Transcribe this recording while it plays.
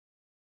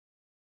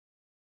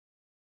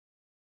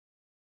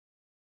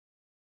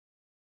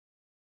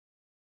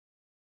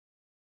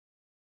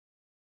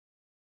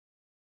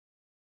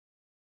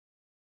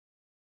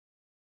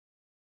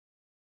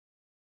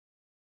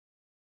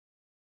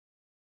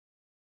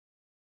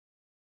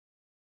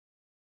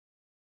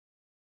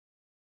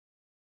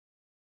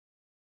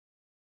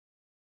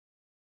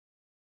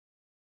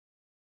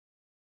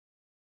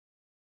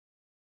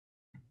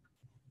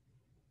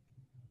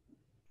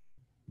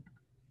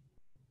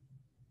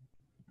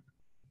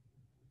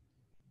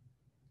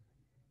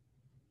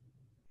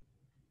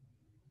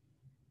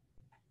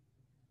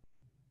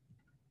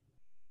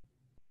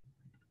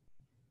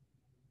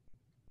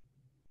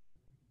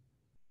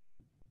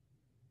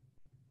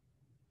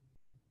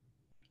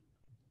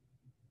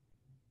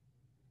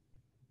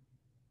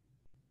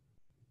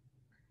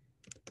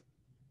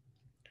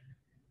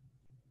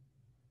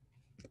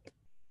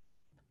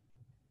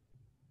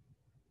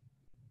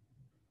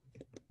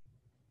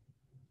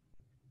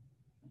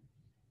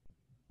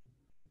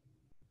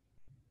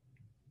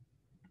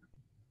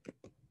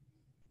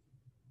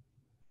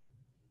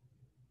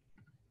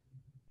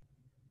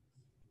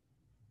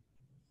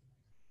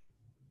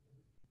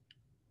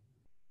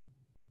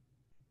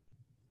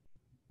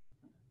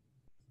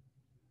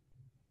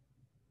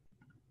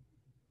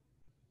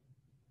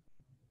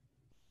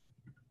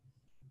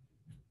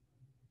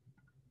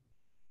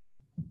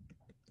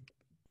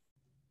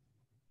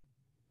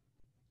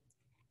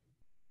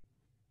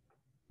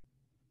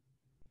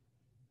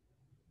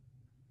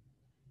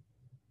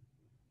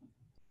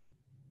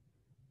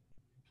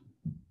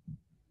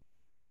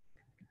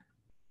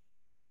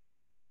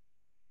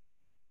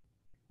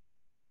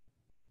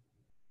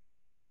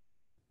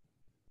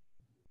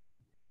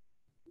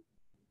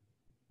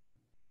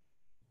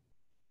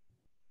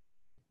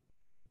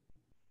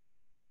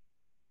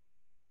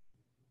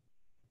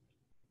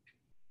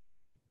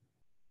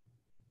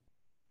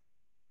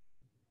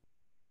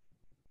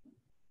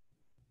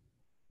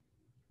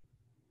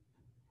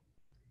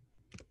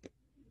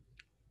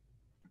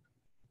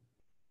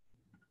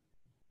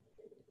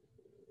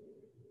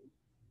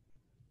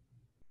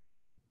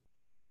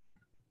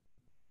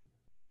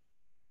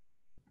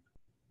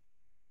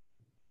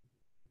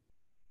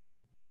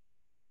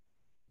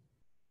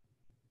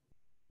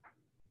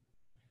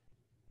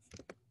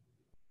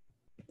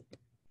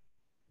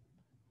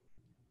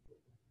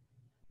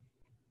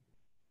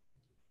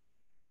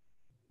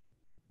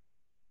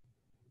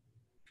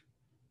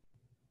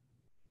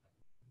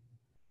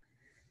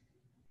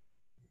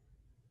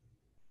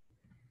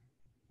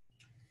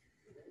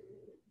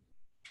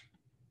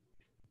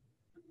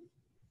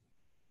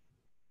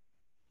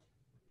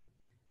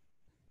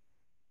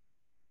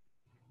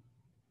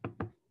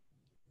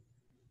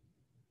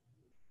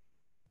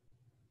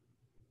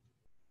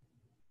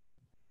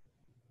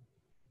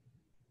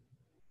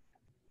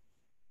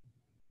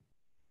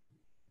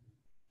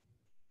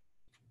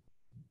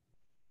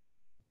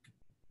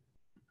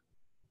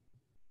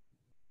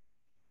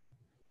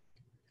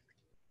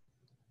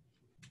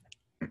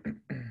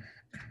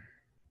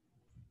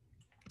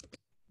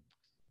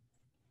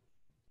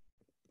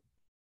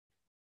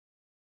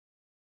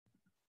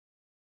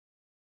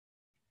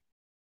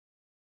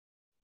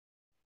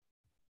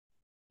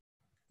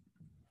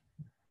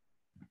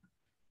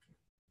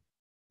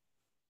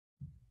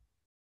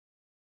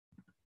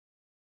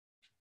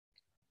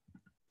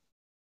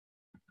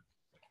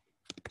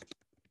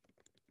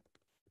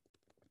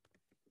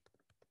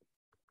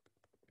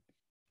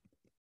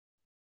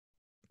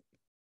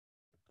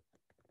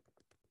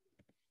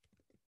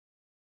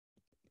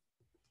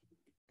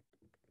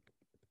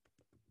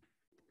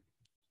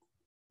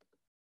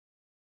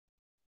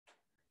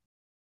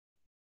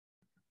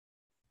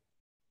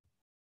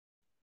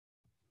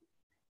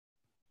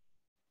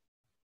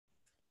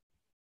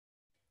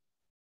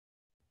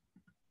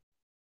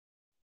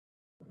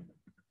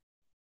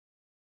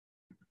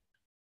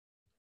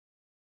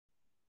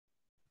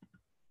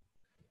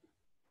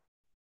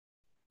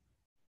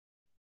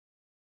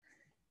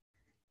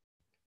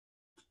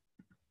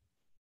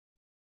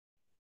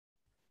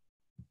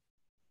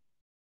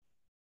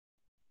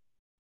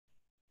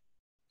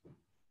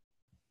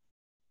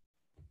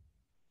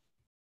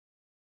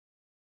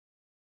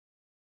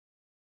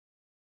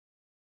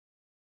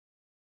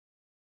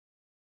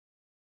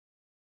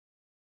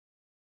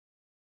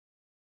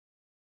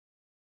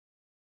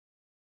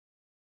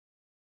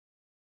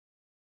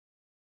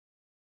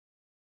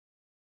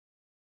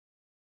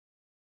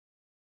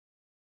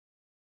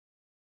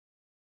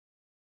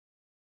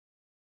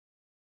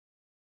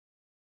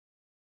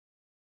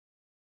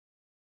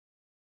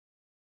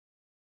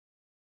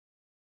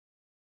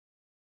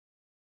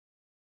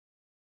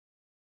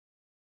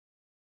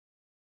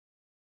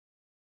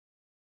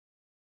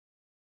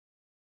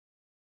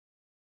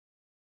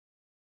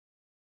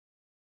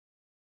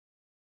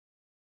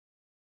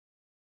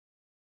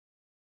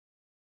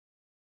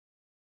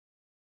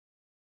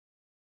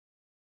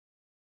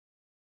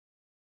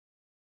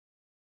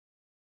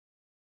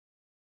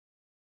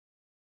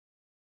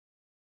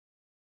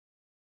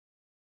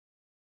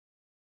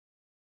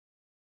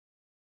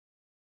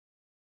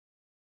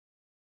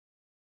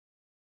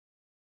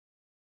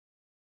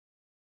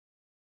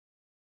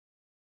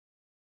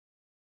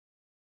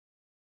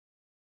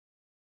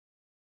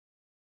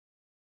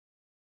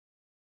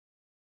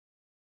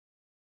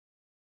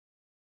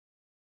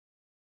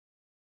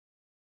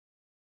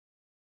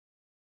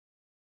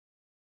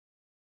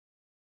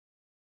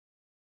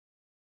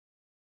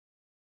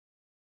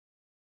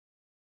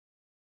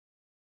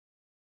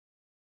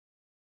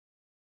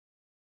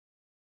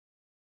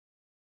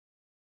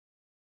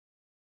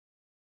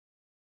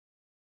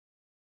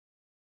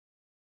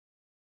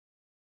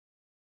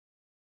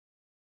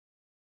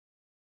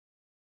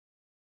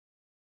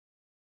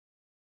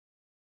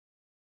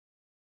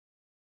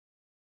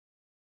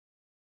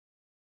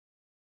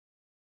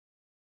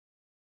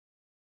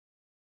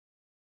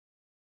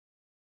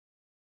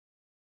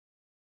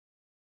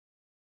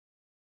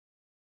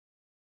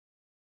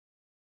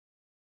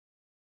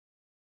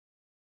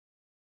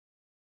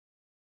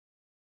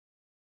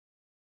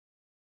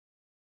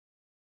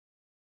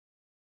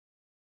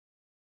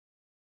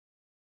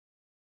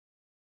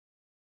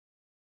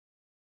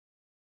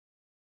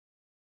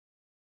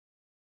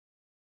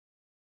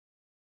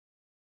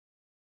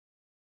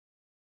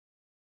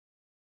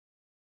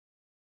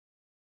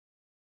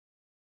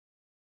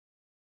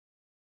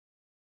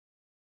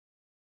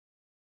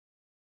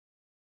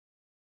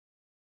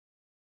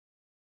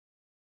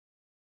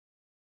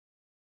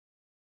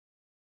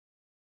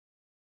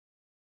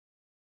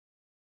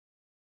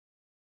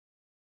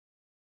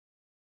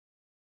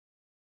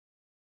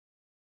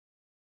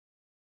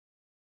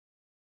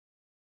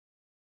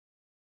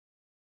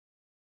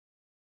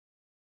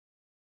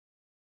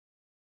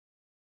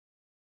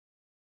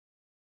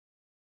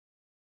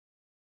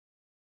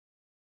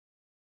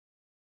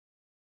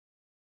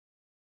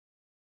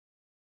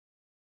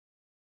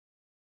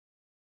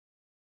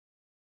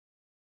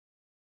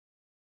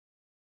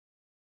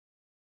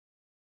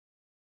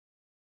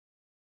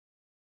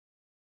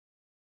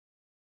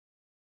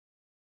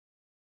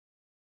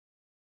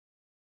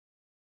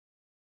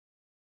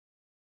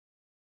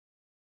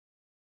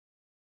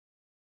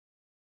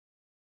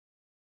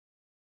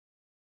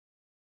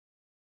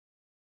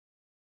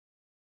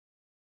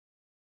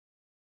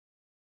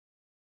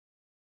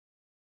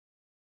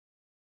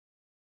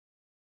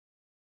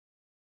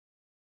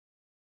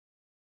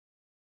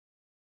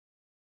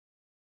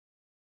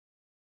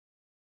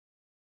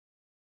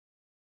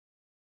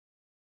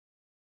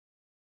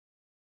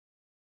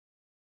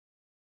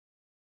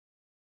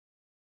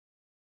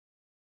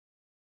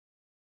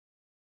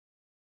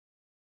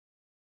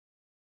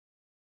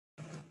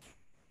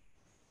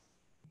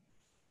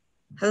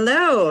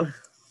Hello.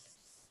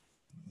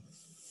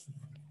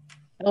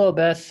 Hello,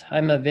 Beth.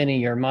 I'm Vinny,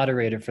 your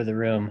moderator for the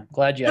room.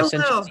 I sent you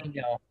Hello. an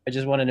email. I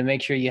just wanted to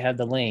make sure you had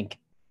the link.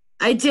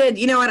 I did.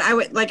 You know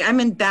what? I'm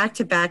in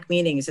back-to-back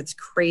meetings. It's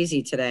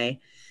crazy today.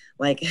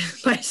 Like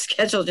my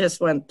schedule just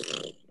went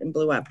and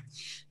blew up.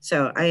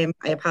 So I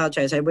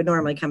apologize. I would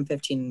normally come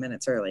 15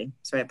 minutes early.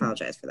 So I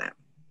apologize for that.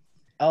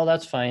 Oh,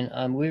 that's fine.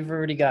 We've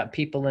already got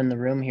people in the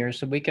room here,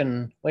 so we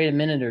can wait a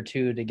minute or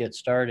two to get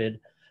started.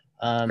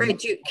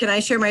 Great. Can I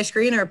share my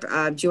screen, or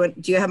do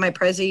you have my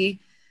Prezi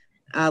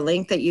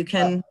link that you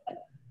can?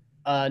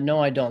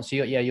 No, I don't. So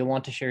you'll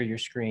want to share your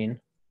screen.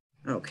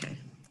 Okay.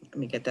 Let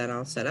me get that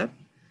all set up.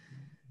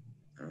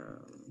 Okay.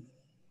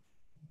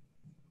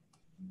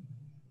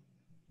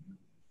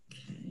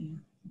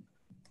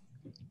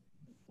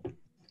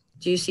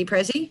 Do you see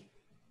Prezi?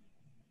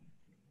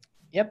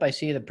 Yep, I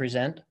see the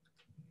present.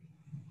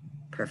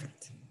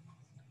 Perfect.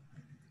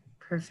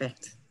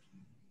 Perfect.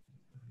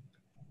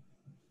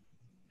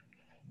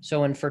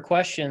 So, and for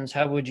questions,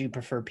 how would you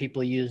prefer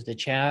people use the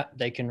chat?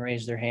 They can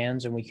raise their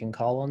hands and we can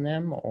call on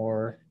them,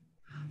 or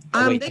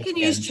they can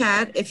use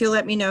chat. If you'll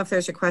let me know if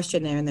there's a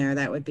question there and there,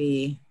 that would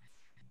be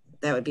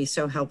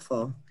so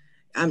helpful.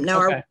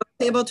 Now, okay. Are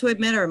we able to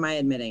admit, or am I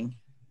admitting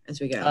as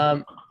we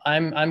go?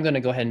 I'm going to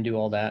go ahead and do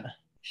all that.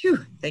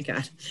 Phew, thank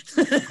God.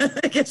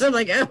 I guess I'm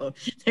like, oh,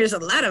 there's a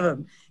lot of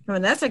them. I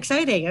mean, that's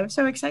exciting. I'm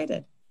so excited.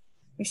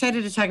 I'm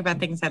excited to talk about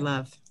things I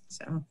love.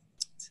 So,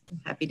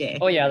 happy day.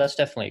 Oh yeah, that's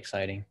definitely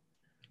exciting.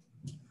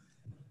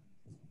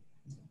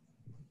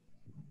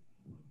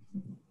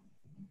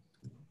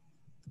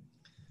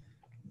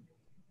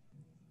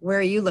 Where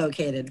are you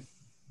located?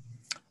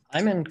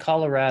 I'm in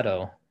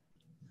Colorado.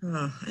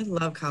 Oh, I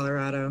love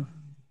Colorado.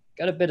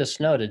 Got a bit of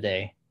snow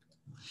today.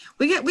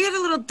 We had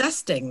a little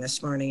dusting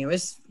this morning. It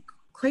was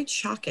quite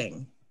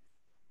shocking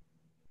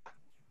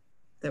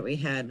that we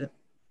had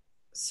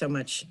so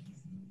much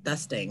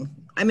dusting.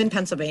 I'm in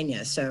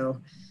Pennsylvania,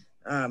 so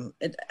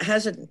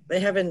they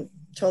haven't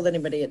told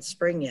anybody it's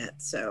spring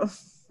yet, so.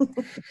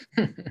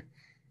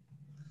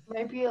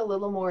 Might be a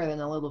little more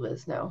than a little bit of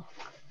snow.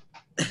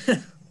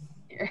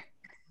 Here.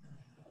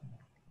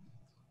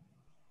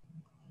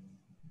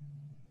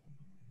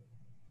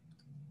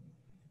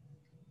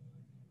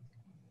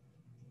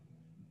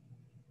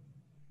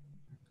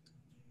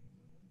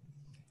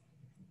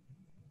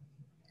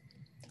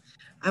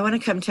 I want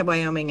to come to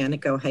Wyoming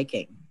and go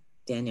hiking,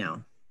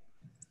 Danielle.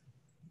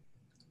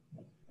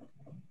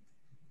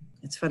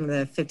 It's one of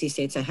the 50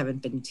 states I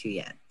haven't been to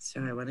yet,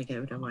 so I want to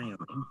go to Wyoming.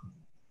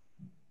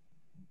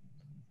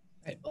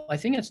 Right. Well, I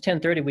think it's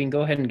 10:30. We can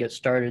go ahead and get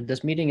started.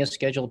 This meeting is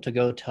scheduled to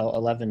go till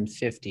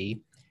 11:50,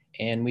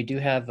 and we do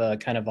have a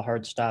kind of a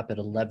hard stop at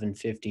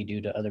 11:50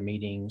 due to other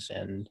meetings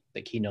and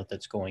the keynote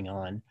that's going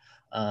on.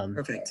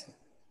 Perfect.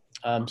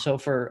 So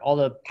for all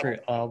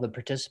the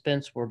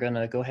participants, we're going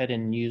to go ahead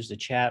and use the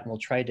chat, and we'll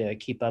try to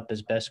keep up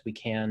as best we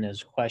can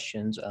as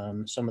questions.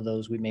 Some of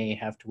those we may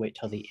have to wait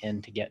till the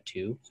end to get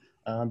to,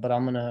 but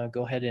I'm going to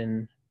go ahead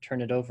and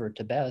turn it over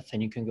to Beth,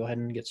 and you can go ahead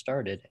and get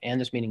started. And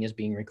this meeting is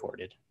being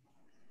recorded.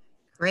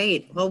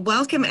 Great. Well,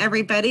 welcome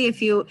everybody. If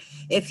you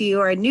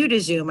are new to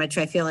Zoom, which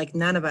I feel like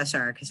none of us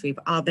are because we've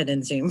all been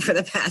in Zoom for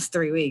the past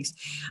 3 weeks.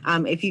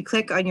 If you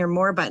click on your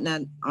More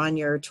button on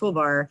your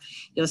toolbar,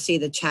 you'll see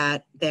the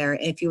chat there.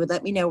 If you would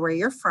let me know where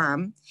you're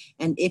from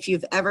and if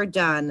you've ever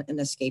done an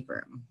escape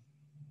room,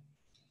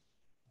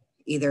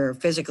 either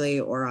physically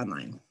or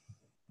online.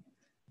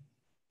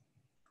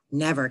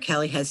 Never.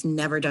 Kelly has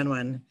never done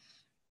one.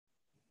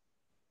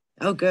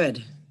 Oh,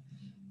 good.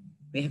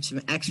 We have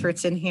some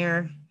experts in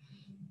here.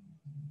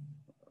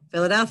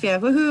 Philadelphia,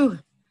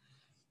 woohoo!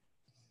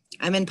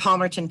 I'm in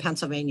Palmerton,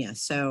 Pennsylvania,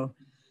 so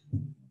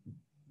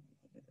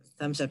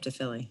thumbs up to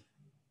Philly.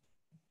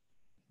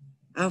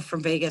 Oh,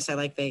 from Vegas, I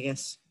like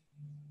Vegas.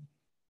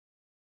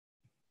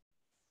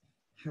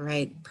 All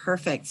right,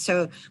 perfect.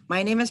 So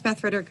my name is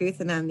Beth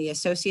Ritter-Guth, and I'm the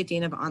Associate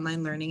Dean of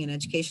Online Learning and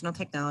Educational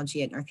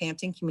Technology at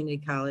Northampton Community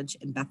College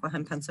in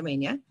Bethlehem,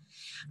 Pennsylvania.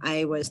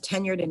 I was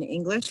tenured in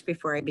English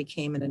before I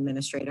became an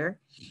administrator,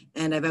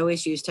 and I've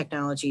always used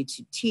technology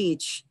to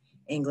teach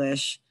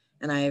English.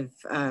 And I've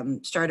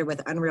started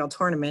with Unreal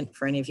Tournament,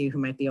 for any of you who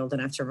might be old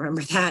enough to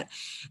remember that.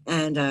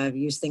 And I've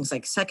used things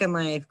like Second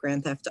Life,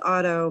 Grand Theft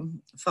Auto,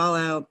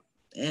 Fallout.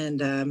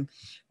 And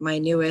my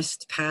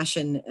newest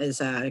passion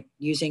is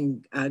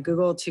using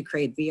Google to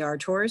create VR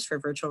tours for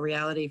virtual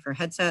reality for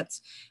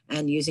headsets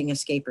and using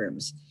escape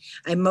rooms.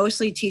 I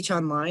mostly teach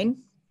online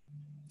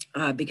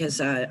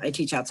because I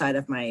teach outside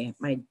of my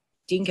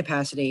dean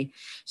capacity.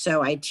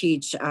 So I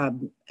teach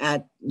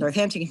at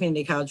Northampton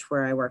Community College,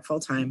 where I work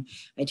full-time.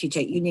 I teach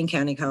at Union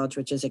County College,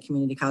 which is a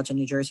community college in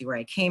New Jersey where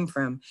I came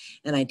from.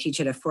 And I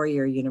teach at a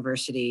four-year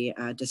university,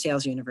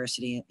 DeSales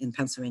University in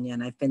Pennsylvania.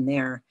 And I've been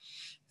there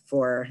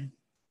for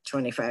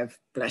 25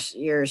 plus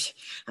years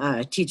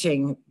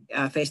teaching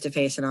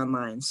face-to-face and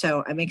online.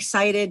 So I'm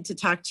excited to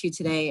talk to you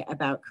today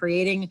about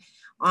creating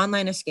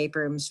online escape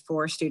rooms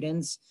for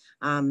students.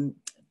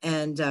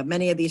 And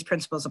many of these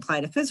principles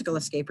apply to physical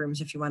escape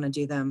rooms if you want to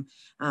do them.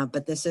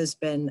 But this has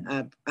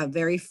been a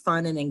very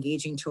fun and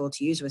engaging tool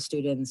to use with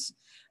students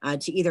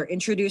to either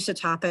introduce a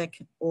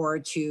topic or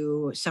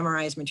to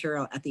summarize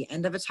material at the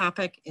end of a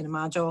topic in a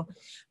module.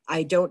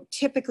 I don't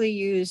typically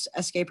use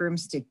escape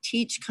rooms to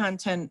teach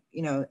content,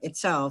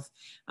 itself,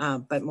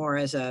 but more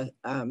as an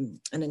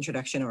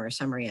introduction or a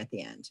summary at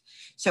the end.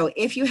 So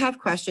if you have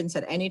questions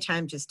at any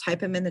time, just type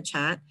them in the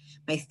chat.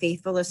 My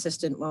faithful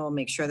assistant will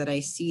make sure that I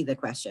see the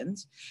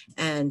questions.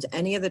 And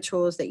any of the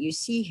tools that you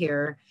see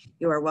here,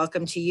 you are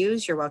welcome to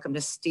use. You're welcome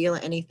to steal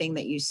anything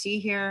that you see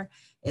here.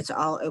 It's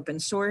all open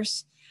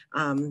source.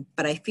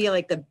 But I feel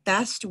like the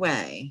best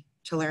way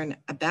to learn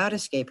about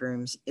escape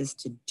rooms is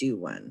to do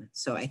one.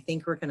 So I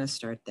think we're going to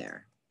start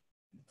there.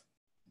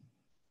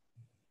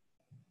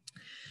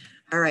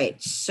 All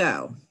right,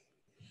 so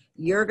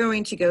you're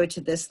going to go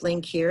to this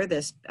link here,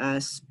 this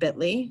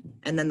bit.ly,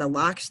 and then the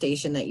lock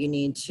station that you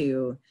need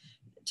to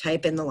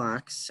type in the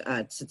locks,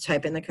 to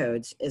type in the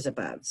codes is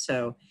above.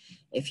 So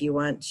if you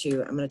want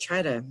to, I'm going to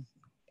try to,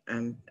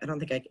 I don't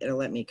think it'll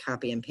let me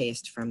copy and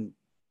paste from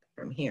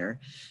here.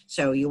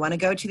 So you want to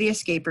go to the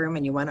escape room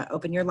and you want to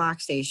open your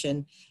lock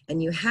station,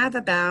 and you have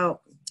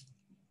about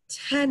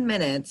 10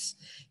 minutes.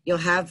 You'll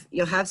have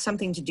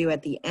something to do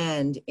at the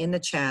end in the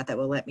chat that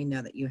will let me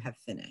know that you have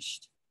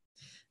finished.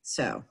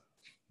 So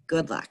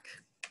good luck.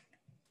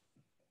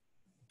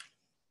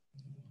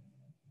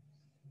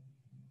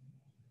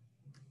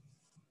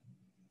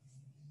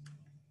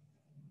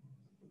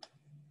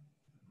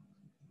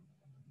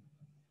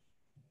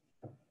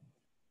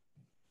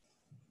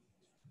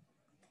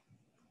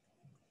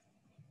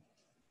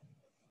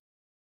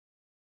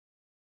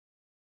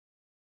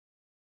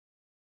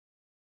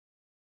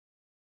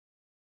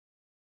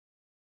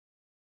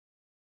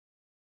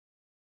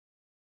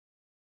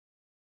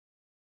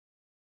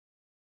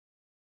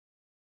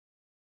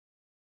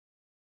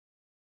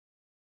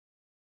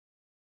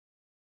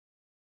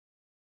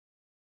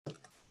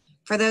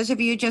 For those of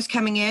you just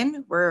coming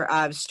in, we're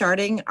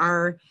starting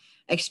our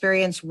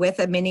experience with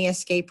a mini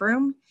escape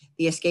room.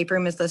 The escape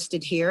room is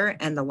listed here,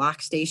 and the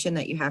lock station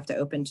that you have to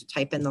open to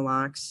type in the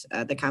locks,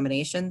 the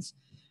combinations,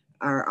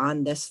 are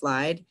on this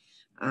slide.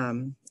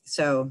 Oh,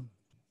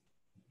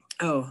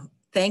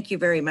 thank you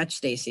very much,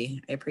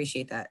 Stacy. I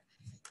appreciate that.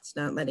 It's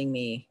not letting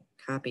me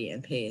copy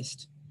and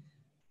paste.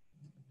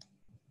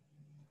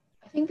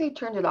 I think they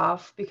turned it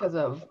off because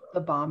of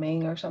the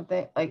bombing or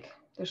something. Like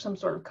there's some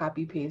sort of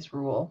copy paste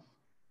rule.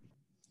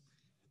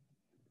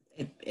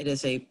 It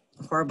is a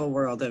horrible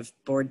world of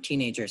bored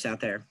teenagers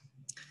out there.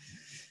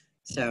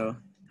 So,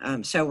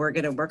 so we're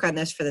going to work on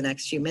this for the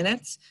next few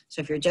minutes.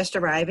 So if you're just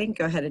arriving,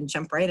 go ahead and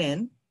jump right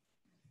in.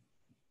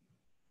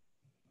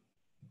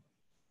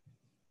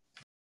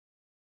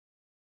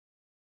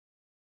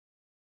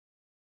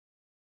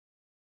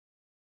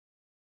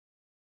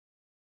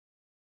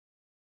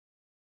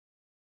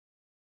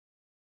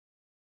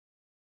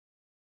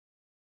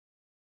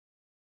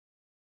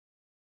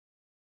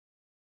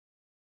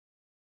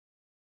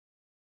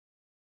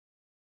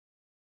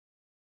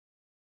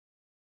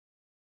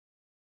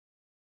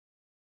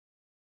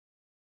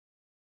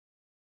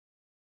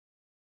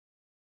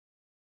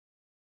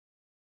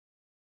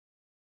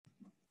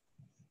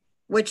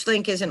 Which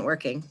link isn't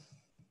working?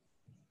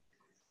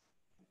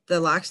 The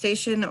lock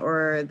station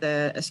or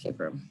the escape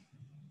room?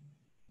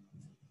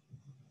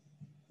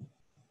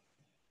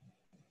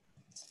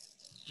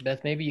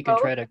 Beth, maybe you can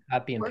try to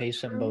copy and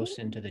paste them both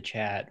into the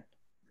chat.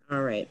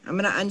 All right, I'm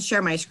going to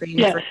unshare my screen.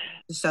 Yes.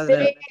 So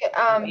They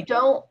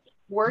don't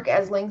work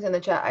as links in the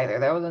chat either.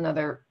 That was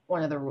another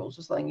one of the rules,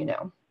 just letting you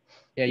know.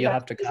 Yeah, you'll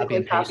have to copy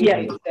and paste Copy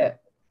them. it.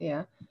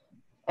 Yeah.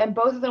 And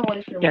both of them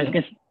work for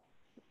me.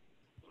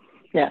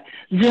 Yeah,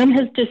 Zoom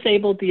has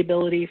disabled the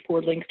ability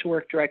for links to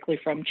work directly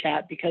from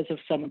chat because of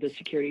some of the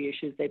security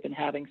issues they've been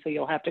having. So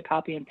you'll have to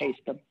copy and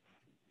paste them.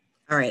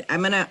 All right, I'm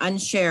going to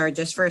unshare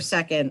just for a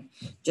second,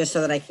 just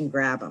so that I can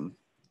grab them.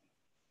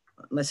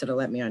 Unless it'll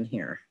let me on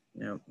here.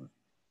 No,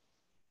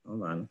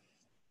 hold on.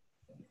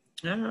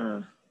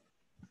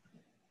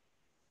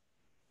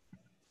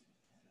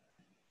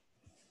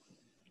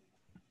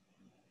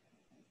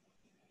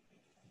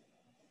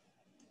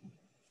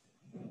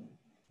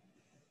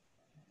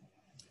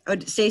 Oh,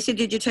 Stacy,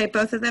 did you type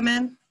both of them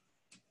in?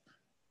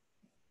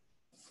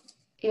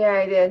 Yeah,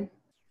 I did.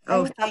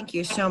 Oh, thank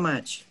you so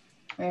much.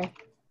 Okay.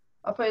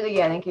 I'll put it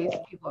again in case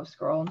people have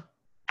scrolled.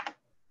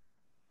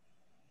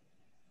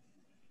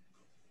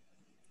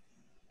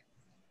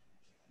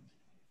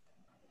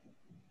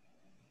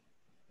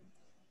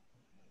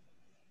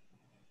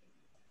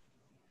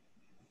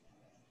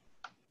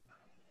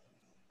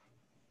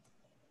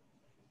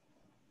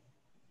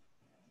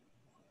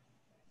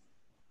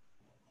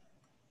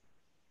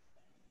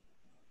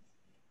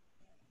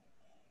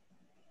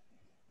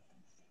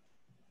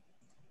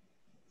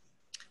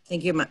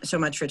 Thank you so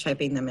much for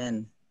typing them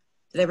in.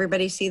 Did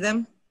everybody see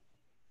them?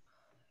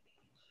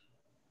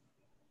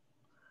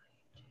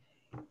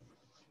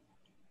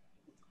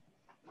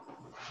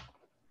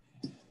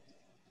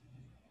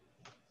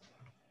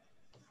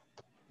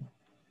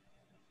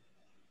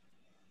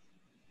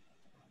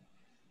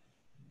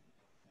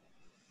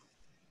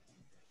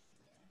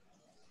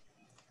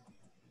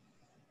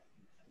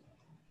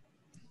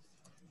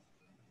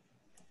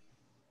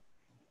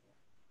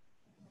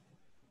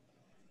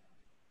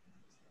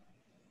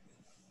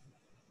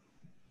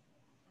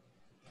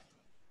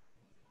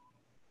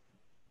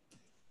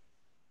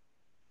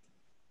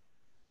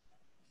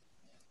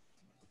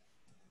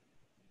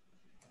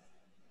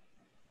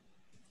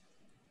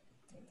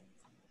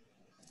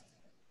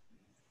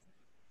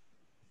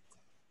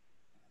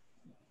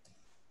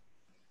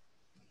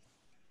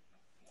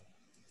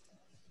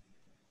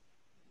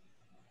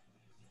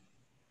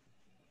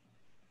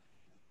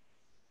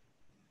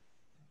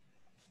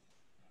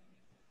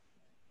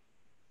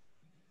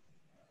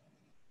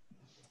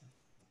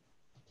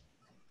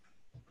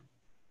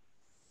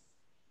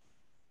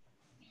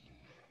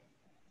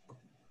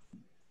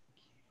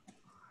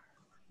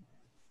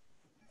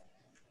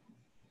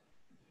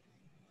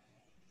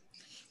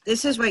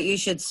 This is what you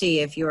should see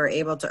if you are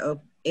able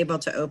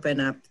to open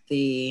up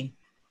the,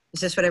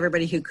 is this what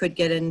everybody who could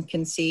get in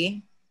can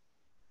see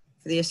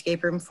for the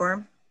escape room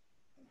form?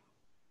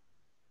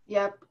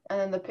 Yep, and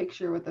then the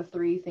picture with the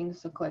 3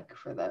 things to click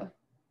for the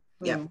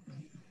Yep. room.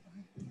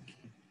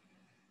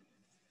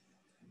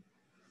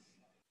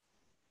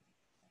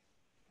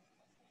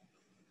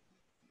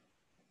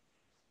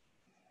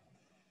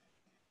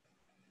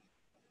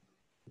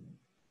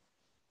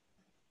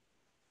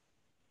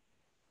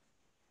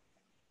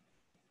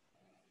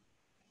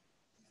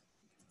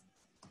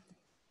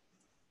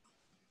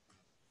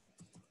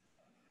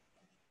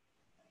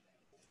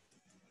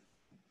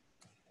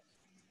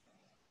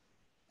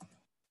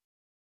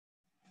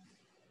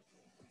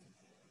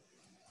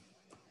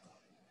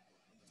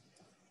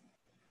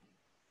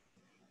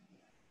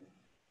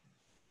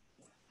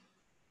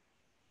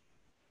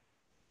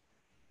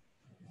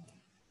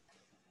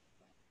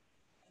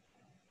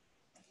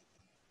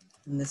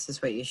 And this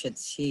is what you should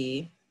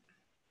see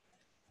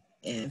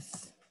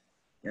if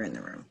you're in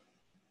the room.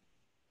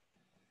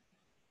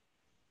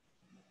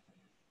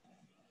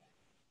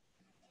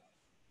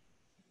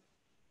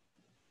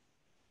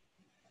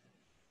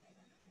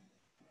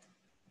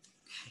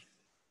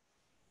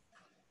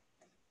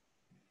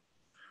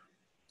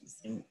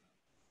 Okay.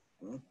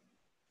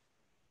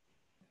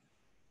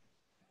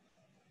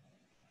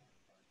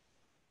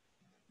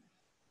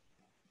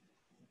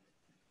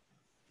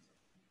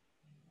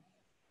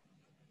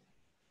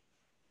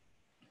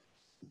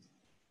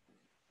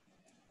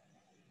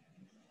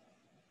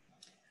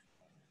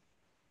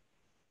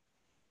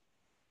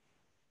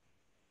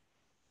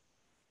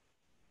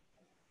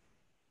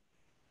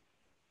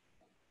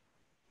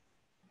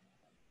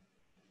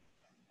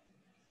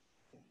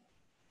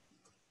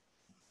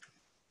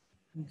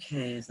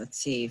 Okay, let's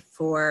see.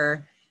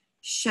 For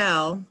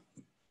Shell,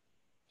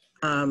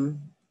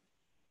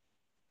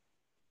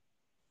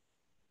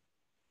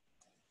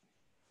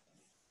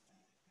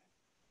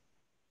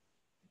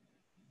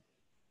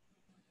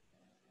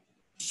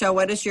 Shell,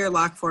 what does your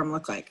lock form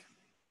look like?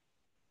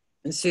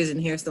 And Susan,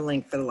 here's the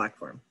link for the lock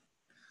form.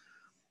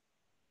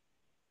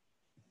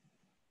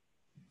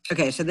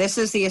 Okay, so this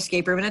is the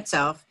escape room in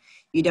itself.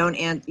 You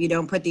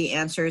don't put the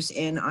answers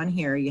in on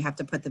here. You have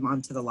to put them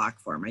onto the lock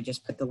form. I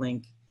just put the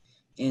link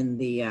in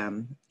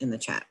the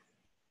chat.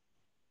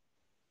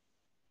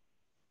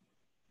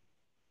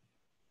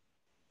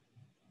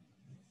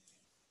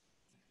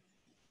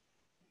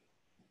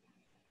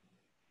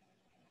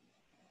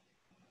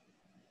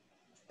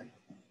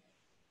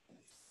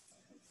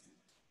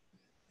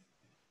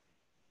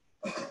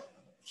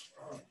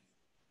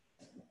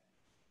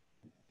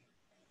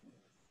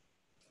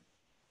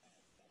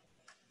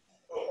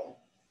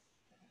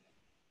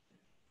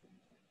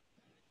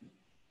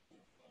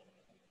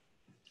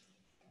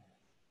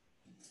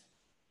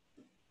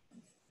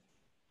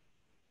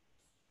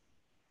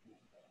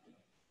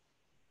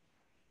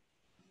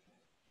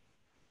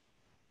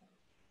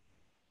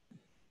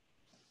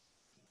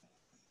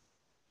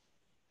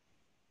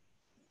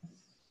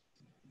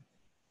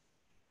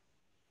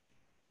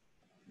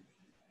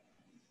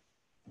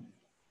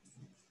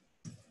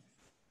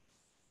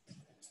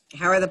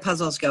 How are the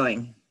puzzles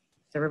going?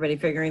 Is everybody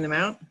figuring them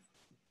out?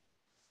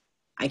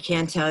 I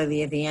can't tell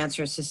you the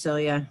answer,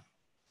 Cecilia.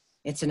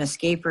 It's an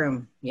escape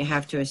room. You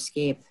have to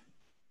escape.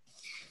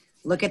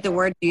 Look at the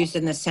word used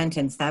in the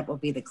sentence. That will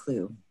be the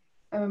clue.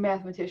 I'm a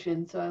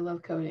mathematician, so I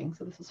love coding,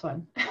 so this is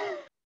fun.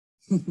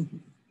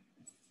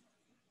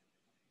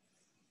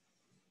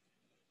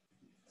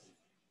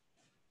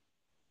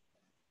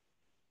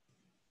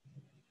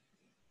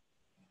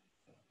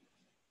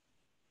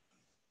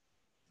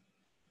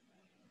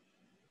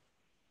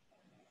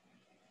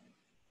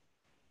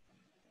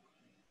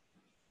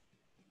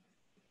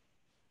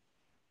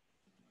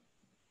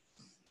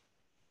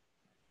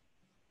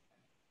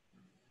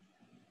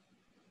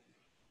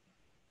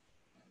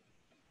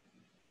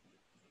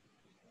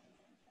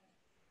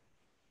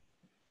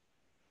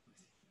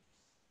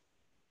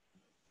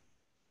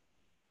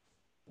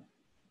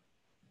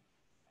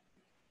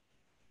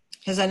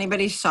 Has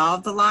anybody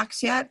solved the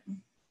locks yet?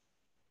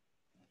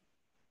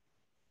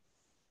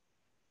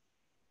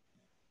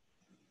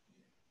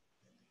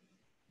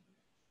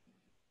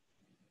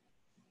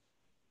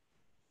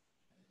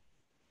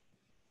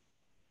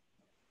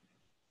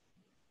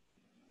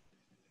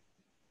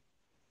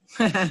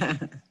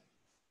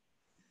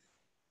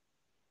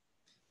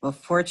 Well,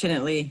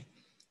 fortunately,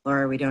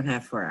 Laura, we don't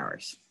have 4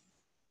 hours.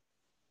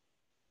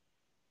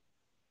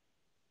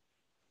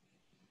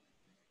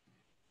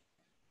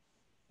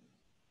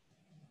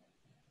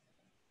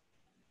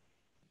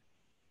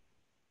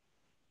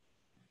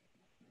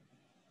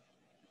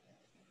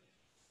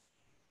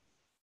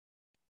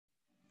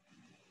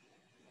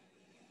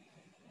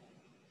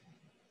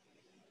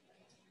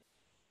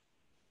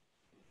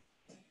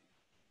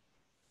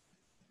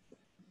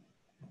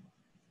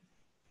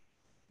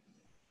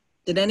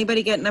 Did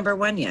anybody get number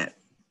 1 yet?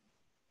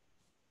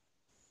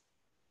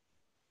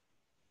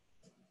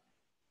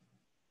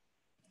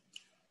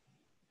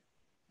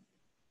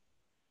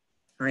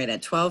 All right,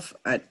 at 12,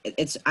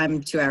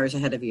 I'm 2 hours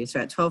ahead of you. So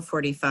at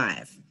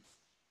 12:45,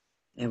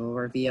 I will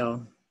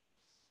reveal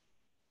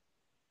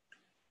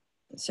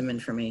some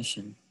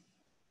information.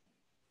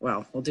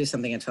 Well, we'll do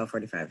something at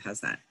 12:45.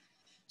 How's that?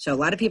 So a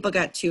lot of people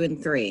got 2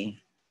 and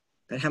 3,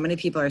 but how many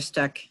people are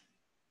stuck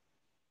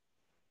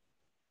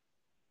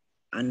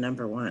on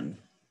number 1?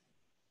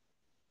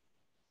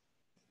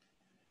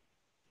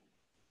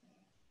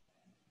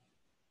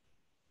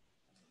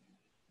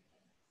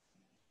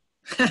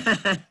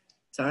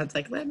 So it's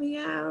like, let me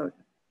out.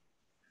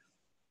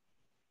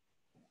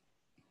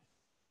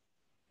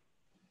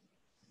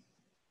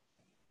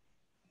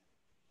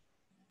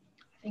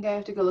 I think I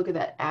have to go look at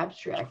that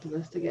abstract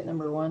list to get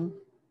number 1.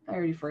 I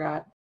already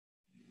forgot.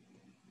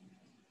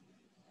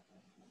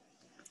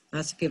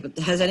 Lots of people.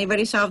 Has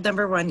anybody solved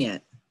number 1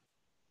 yet?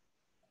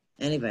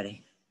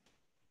 Anybody?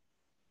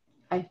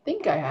 I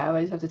think I have.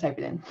 I just have to type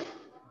it in.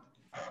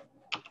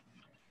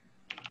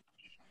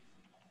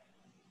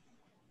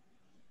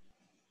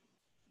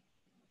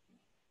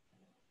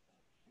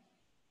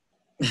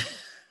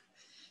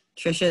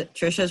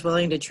 Trisha's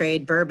willing to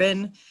trade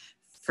bourbon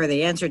for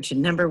the answer to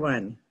number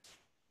 1.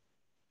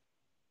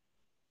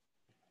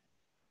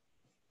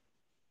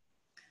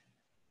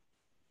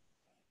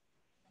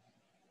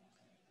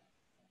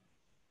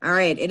 All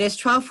right, it is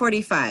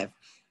 12:45.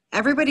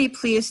 Everybody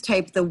please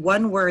type the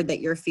one word that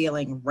you're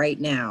feeling right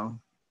now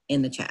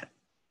in the chat.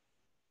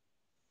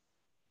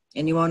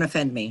 And you won't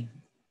offend me,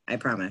 I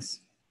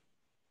promise.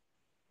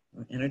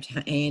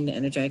 Entertained,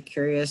 energetic,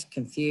 curious,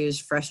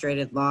 confused,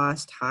 frustrated,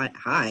 lost,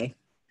 high.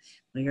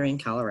 Well, you're in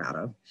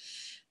Colorado.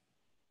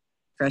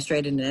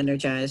 Frustrated and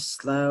energized,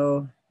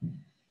 slow.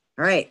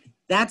 All right,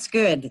 that's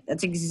good.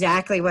 That's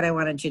exactly what I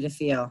wanted you to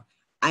feel.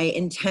 I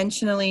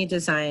intentionally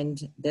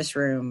designed this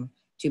room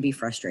to be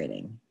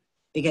frustrating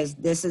because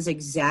this is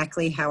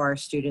exactly how our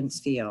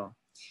students feel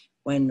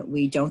when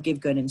we don't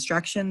give good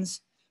instructions,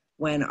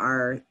 when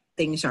our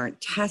things aren't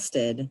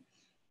tested,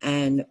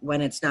 and when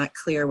it's not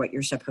clear what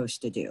you're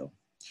supposed to do.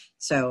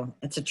 So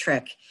it's a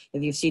trick.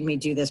 If you've seen me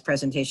do this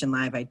presentation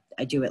live,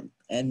 I do it,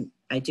 and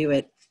I do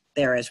it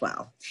there as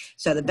well.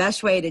 So the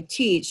best way to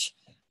teach,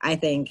 I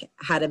think,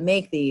 how to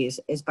make these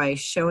is by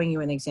showing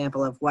you an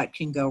example of what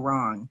can go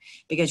wrong,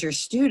 because your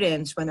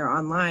students, when they're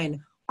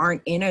online,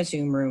 aren't in a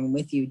Zoom room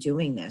with you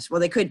doing this. Well,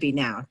 they could be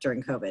now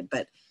during COVID,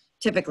 but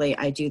typically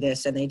I do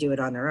this and they do it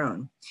on their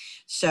own.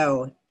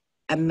 So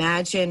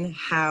imagine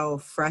how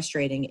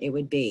frustrating it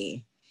would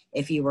be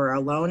if you were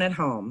alone at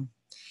home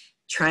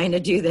trying to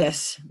do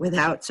this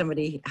without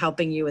somebody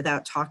helping you,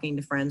 without talking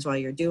to friends while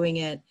you're doing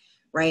it,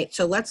 right?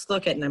 So let's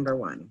look at number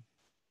 1.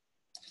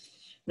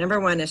 Number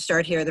 1 is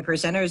start here. The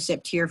presenter is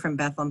zipped here from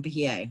Bethlehem,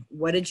 PA.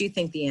 What did you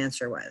think the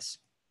answer was?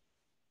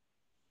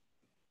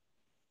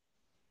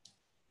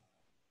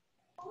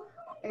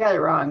 I got it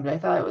wrong, but I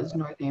thought it was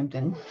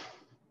Northampton.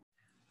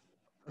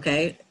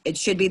 Okay, it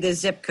should be the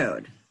zip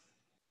code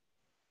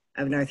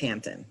of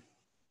Northampton.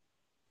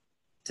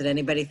 Did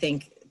anybody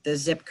think the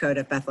zip code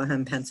of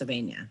Bethlehem,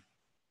 Pennsylvania?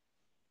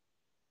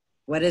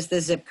 What is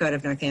the zip code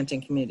of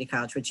Northampton Community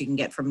College, which you can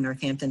get from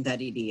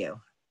northampton.edu?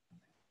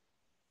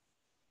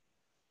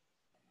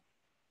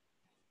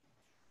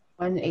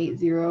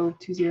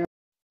 18020.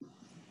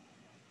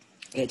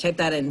 Okay, type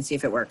that in and see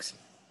if it works.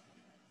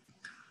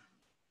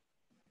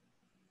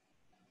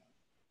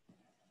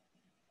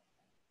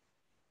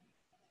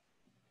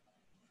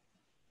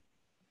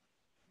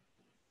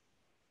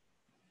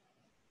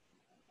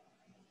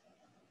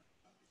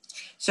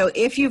 So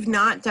if you've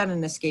not done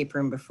an escape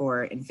room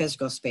before in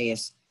physical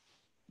space,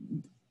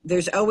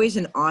 there's always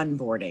an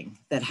onboarding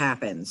that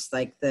happens.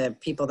 Like the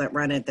people that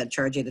run it that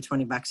charge you the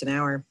 $20 an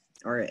hour,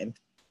 or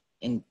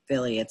in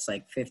Philly, it's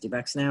like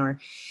 $50 an hour.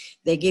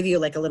 They give you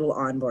like a little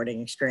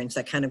onboarding experience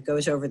that kind of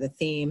goes over the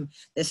theme.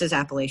 This is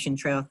Appalachian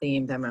Trail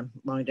themed. I'm a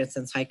long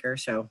distance hiker,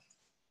 so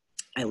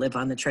I live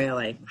on the trail.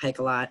 I hike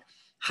a lot.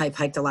 I've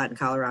hiked a lot in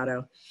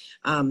Colorado.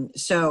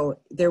 So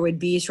there would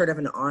be sort of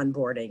an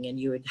onboarding, and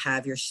you would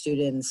have your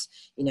students,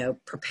 you know,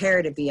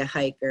 prepare to be a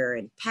hiker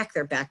and pack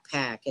their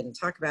backpack and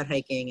talk about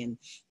hiking. And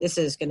this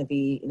is going to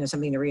be, you know,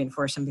 something to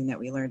reinforce something that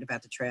we learned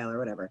about the trail or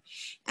whatever.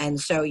 And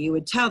so you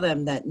would tell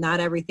them that not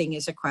everything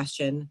is a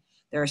question.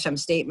 There are some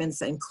statements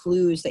and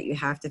clues that you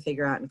have to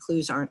figure out, and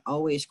clues aren't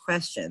always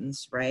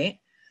questions, right?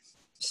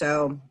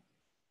 So,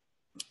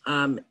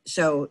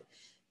 so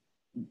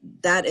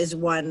that is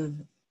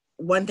one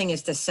thing,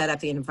 is to set up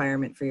the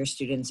environment for your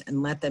students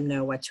and let them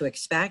know what to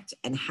expect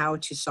and how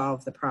to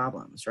solve the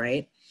problems,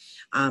 right?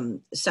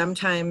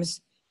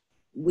 Sometimes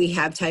we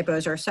have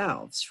typos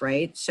ourselves,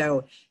 right?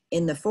 So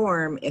in the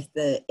form,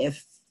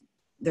 if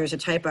there's a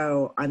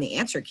typo on the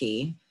answer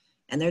key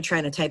and they're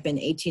trying to type in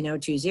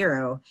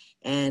 18020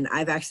 and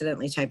I've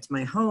accidentally typed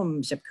my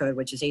home zip code,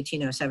 which is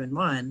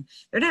 18071,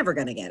 they're never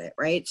gonna get it,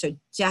 right? So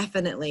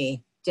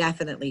definitely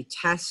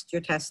test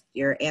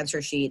your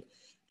answer sheet,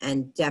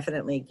 and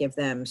definitely give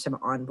them some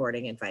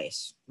onboarding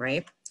advice,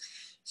 right?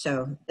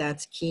 So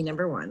that's key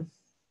number 1.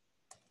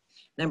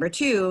 Number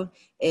 2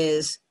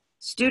 is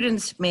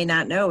Students may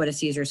not know what a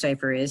Caesar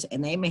cipher is,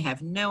 and they may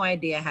have no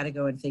idea how to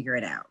go and figure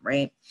it out,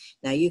 right?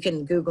 Now you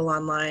can Google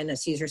online a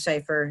Caesar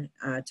cipher,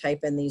 type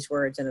in these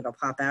words and it'll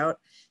pop out.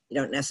 You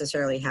don't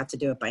necessarily have to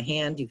do it by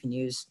hand. You can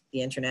use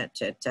the internet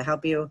to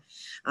help you.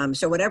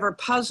 So whatever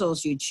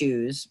puzzles you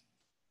choose,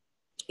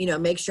 you know,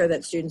 make sure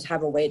that students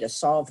have a way to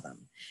solve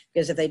them.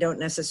 Because if they don't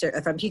necessarily,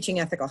 if I'm teaching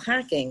ethical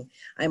hacking,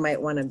 I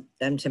might want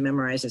them to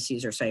memorize a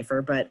Caesar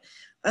cipher, but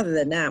other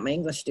than that, my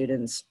English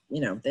students, you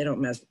know, they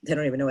don't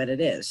even know what it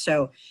is.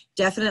 So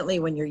definitely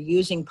when you're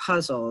using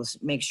puzzles,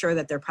 make sure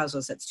that they're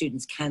puzzles that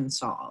students can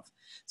solve.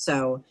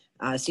 So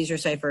Caesar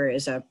cipher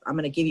is I'm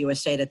going to give you a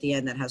site at the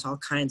end that has all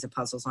kinds of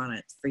puzzles on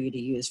it for you to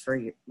use for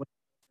your,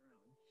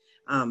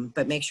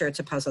 but make sure it's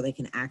a puzzle they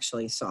can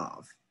actually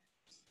solve.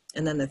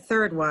 And then the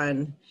third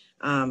one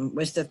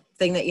was the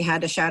thing that you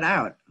had to shout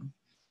out,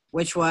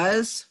 which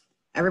was,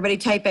 everybody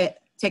type it,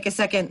 take a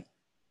second.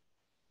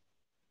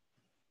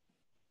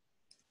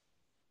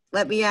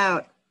 Let me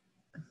out.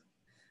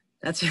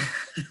 That's,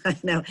 I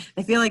know,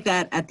 I feel like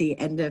that at the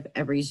end of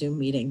every Zoom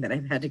meeting that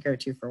I've had to go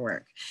to for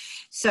work.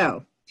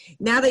 So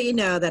now that you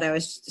know that I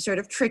was sort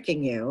of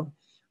tricking you,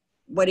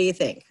 what do you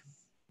think?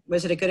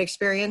 Was it a good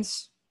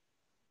experience?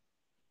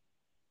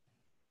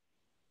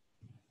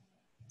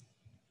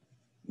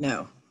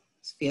 No,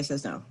 Sophia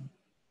says no.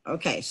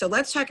 Okay, so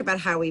let's talk about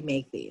how we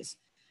make these.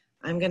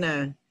 I'm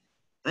gonna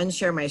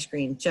unshare my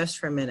screen just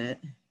for a minute.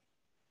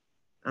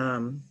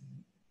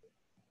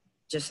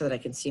 Just so that I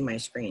can see my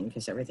screen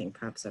because everything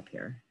pops up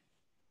here.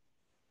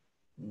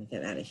 Let me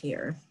get out of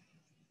here.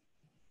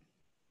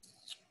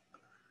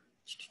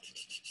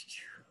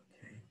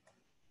 Okay.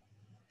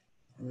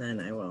 And then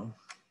I will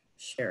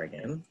share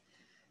again.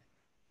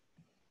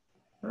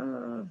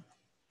 All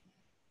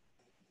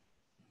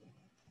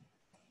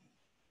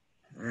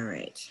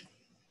right.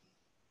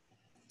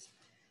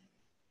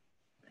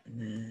 And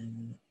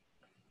then,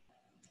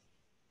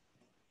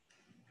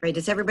 all right,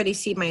 does everybody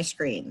see my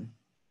screen?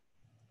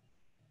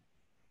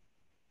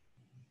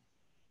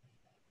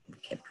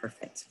 Okay,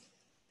 perfect.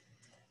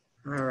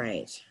 All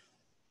right.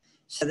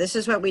 So this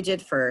is what we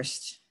did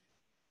first.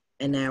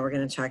 And now we're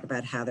going to talk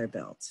about how they're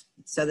built.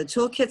 So the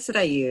toolkits that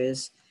I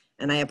use,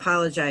 and I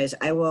apologize,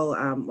 I will,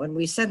 when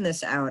we send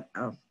this out,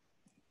 oh,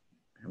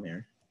 come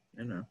here, I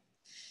don't know.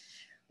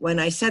 When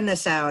I send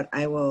this out,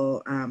 I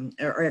will,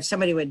 or if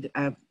somebody would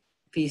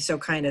be so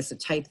kind as to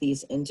type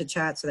these into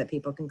chat so that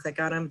people can click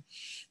on them.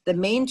 The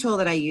main tool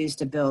that I use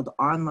to build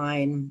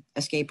online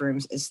escape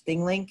rooms is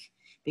ThingLink,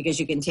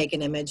 because you can take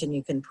an image and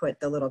you can put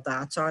the little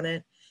dots on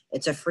it.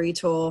 It's a free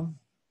tool.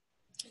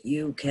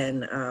 You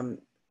can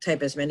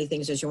type as many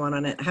things as you want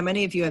on it. How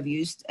many of you have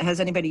used, has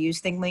anybody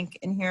used ThingLink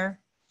in here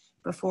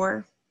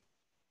before?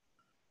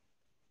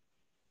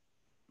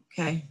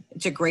 Okay,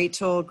 it's a great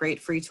tool,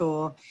 great free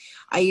tool.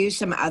 I use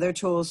some other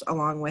tools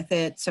along with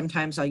it.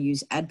 Sometimes I'll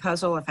use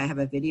Edpuzzle. If I have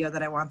a video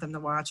that I want them to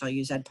watch, I'll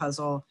use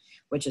Edpuzzle,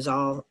 which is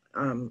all,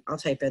 I'll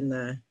type in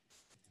the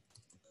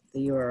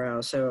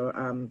URL. So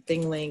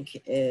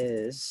ThingLink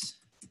is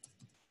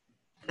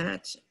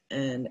that,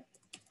 and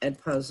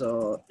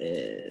Edpuzzle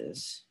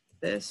is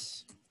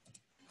this.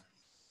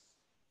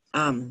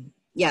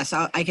 Yes,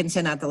 I can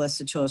send out the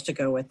list of tools to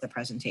go with the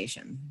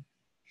presentation.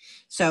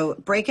 So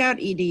Breakout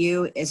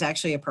EDU is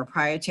actually a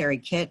proprietary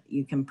kit.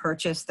 You can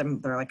purchase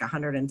them. They're like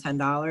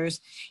 $110.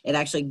 It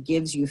actually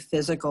gives you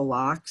physical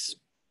locks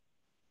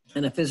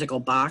and a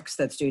physical box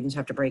that students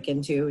have to break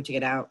into to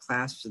get out,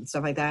 clasps and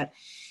stuff like that.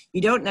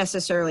 You don't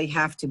necessarily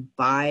have to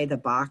buy the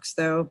box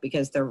though,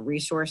 because the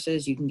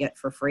resources you can get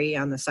for free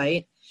on the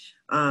site.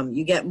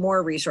 You get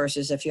more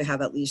resources if you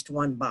have at least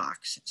one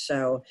box.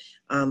 So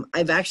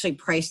I've actually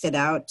priced it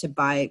out to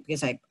buy,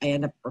 because I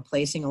end up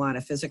replacing a lot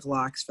of physical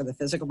locks for the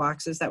physical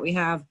boxes that we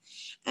have.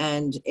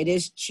 And it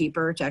is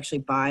cheaper to actually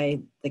buy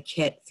the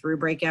kit through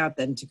Breakout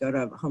than to go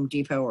to Home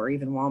Depot or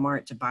even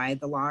Walmart to buy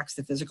the locks,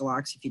 the physical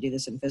locks. If you do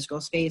this in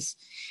physical space,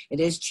 it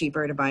is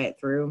cheaper to buy it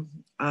through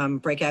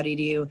Breakout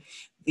EDU.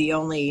 The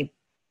only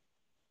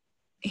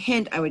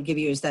hint I would give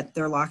you is that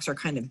their locks are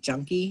kind of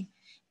junky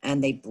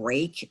and they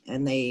break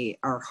and they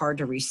are hard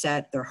to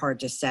reset. They're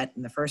hard to set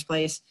in the first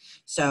place.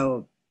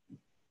 So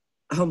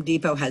Home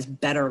Depot has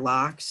better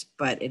locks,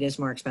 but it is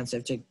more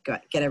expensive to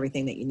get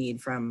everything that you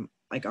need from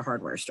like a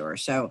hardware store.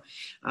 So,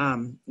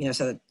 you know,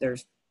 so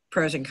there's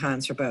pros and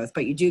cons for both,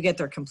 but you do get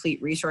their complete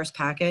resource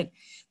packet.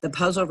 The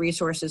puzzle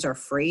resources are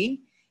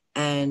free.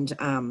 And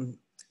I'm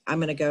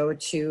gonna go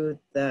to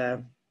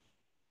the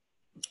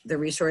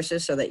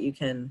resources so that you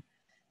can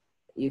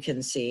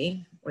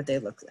see what they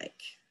look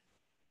like.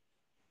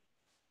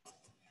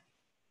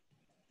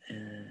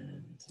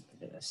 And I'm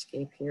gonna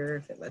escape here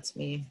if it lets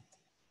me.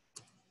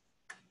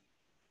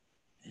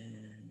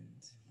 And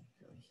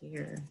go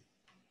here.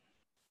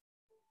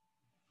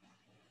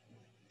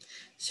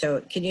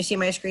 So can you see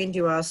my screen? Do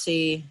you all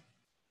see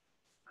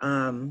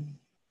my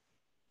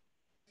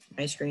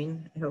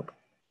screen, I hope?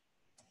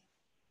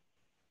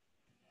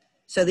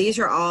 So these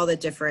are all the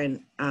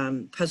different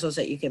puzzles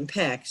that you can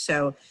pick.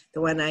 So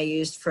the one I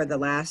used for the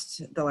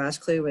last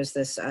clue was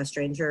this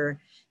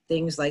Stranger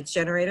Things lights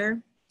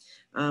generator.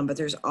 But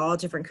there's all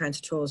different kinds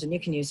of tools, and you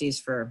can use these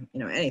for, you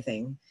know,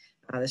 anything.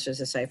 This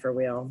is a cipher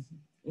wheel.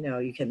 You know,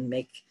 you can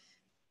make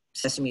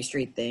Sesame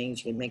Street things,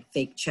 you can make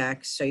fake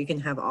checks. So you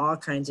can have all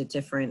kinds of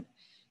different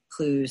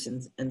clues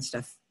and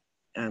stuff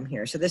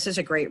here. So this is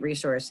a great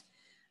resource.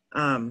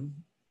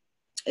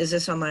 Is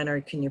this online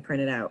or can you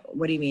print it out?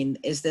 What do you mean?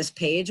 Is this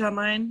page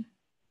online?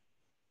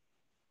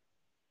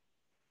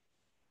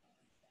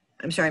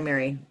 I'm sorry,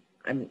 Mary.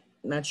 I'm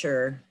not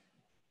sure.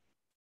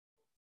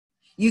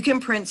 You can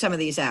print some of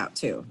these out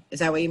too. Is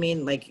that what you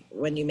mean? Like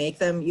when you make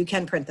them, you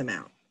can print them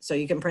out. So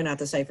you can print out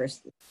the cipher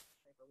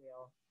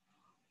wheel.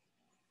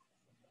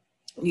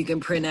 You can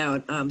print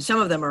out, some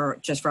of them are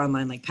just for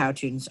online, like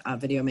Powtoon's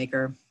Video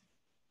Maker.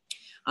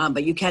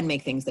 But you can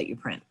make things that you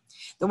print.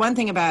 The one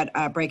thing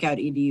about Breakout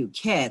EDU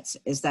kits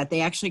is that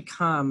they actually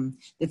come,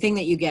 the thing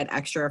that you get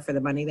extra for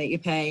the money that you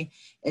pay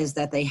is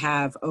that they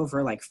have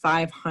over like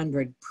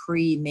 500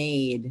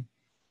 pre-made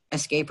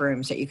escape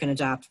rooms that you can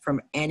adopt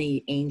from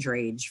any age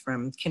range,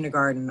 from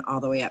kindergarten all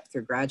the way up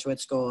through graduate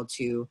school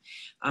to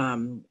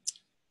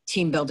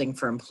team building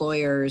for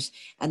employers.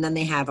 And then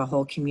they have a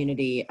whole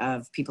community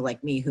of people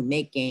like me who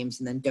make games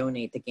and then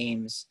donate the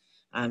games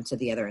to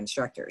the other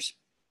instructors.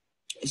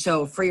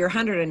 So for your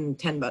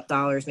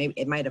 $110, maybe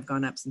it might have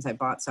gone up since I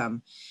bought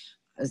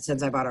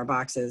our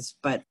boxes,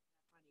 but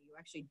you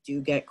actually do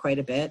get quite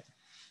a bit.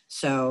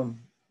 So,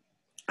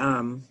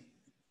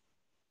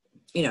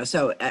 you know,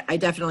 so I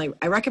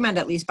recommend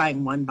at least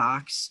buying one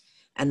box,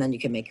 and then you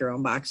can make your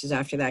own boxes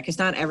after that, because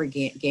not every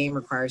game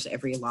requires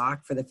every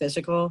lock for the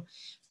physical,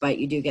 but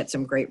you do get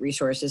some great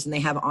resources, and they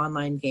have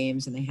online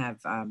games and they have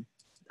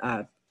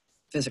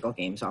physical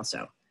games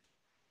also.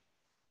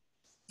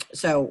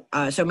 So,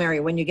 so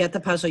Mary, when you get the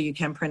puzzle, you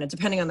can print it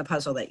depending on the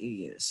puzzle that you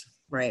use,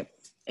 right?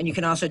 And you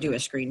can also do a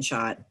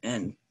screenshot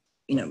and,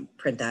 you know,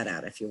 print that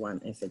out if you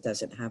want, if it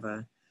doesn't have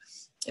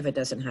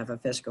a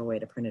physical way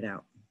to print it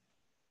out.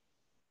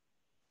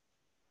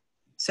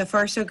 So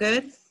far, so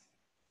good.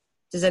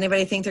 Does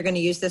anybody think they're going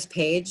to use this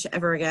page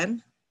ever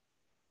again?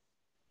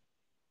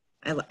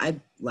 I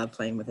love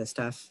playing with this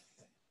stuff.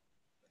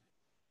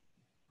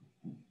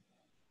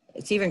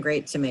 It's even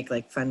great to make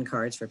like fun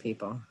cards for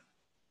people.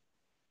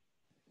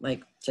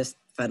 Like just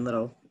fun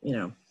little, you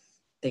know,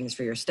 things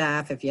for your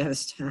staff if you have a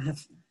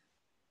staff.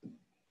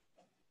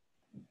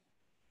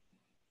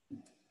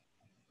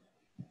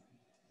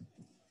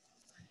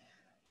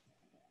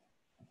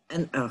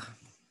 And oh,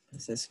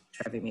 this is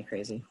driving me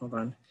crazy. Hold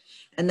on.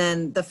 And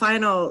then the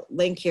final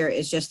link here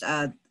is just,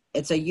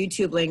 it's a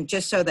YouTube link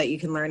just so that you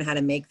can learn how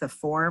to make the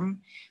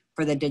form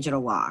for the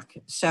digital lock.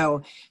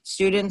 So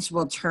students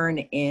will turn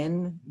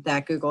in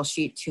that Google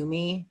Sheet to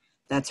me.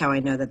 That's how I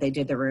know that they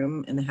did the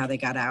room and how they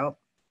got out.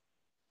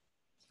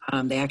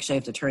 They actually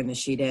have to turn the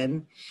sheet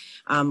in.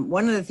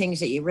 One of the things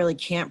that you really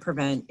can't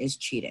prevent is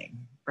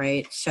cheating,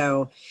 right?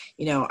 So,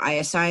 you know, I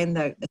assign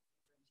the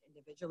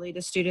individually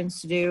to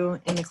students to do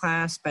in the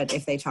class, but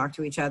if they talk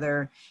to each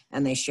other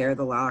and they share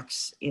the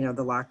locks, you know,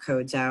 the lock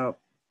codes out,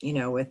 you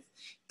know, with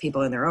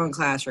people in their own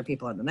class or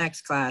people in the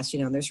next class,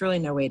 you know, there's really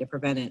no way to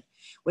prevent it,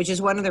 which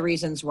is one of the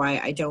reasons why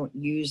I don't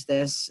use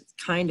this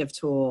kind of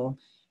tool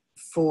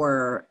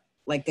for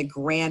like the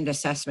grand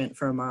assessment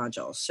for a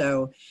module.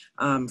 So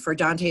for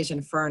Dante's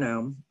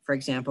Inferno, for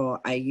example,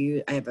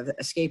 I have an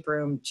escape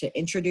room to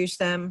introduce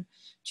them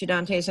to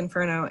Dante's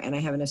Inferno, and I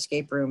have an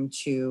escape room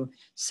to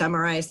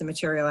summarize the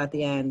material at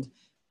the end,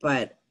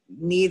 but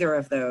neither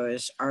of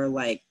those are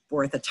like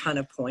worth a ton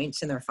of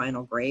points in their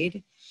final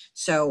grade.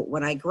 So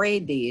when I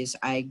grade these,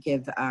 I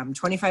give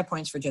 25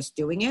 points for just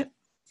doing it,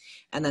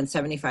 and then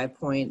 75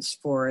 points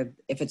for,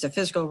 if it's a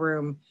physical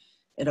room,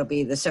 it'll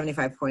be, the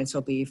 75 points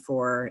will be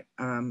for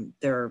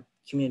their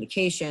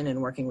communication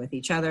and working with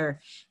each other.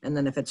 And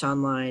then if it's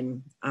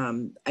online,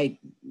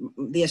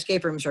 the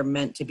escape rooms are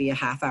meant to be a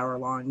half-hour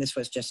long. This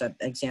was just an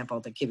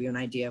example to give you an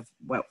idea of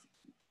what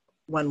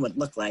one would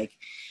look like.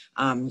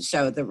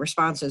 So the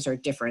responses are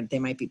different. They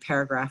might be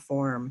paragraph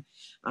form,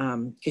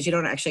 because you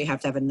don't actually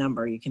have to have a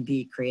number. You can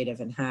be creative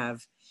and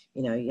have,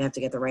 you know, you have to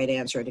get the right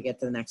answer to get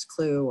to the next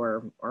clue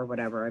or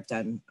whatever. I've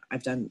done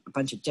a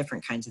bunch of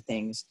different kinds of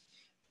things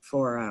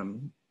for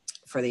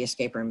the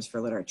escape rooms for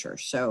literature.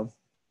 So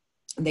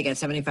they get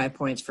 75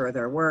 points for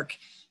their work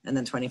and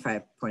then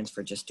 25 points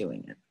for just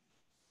doing it.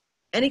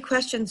 Any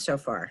questions so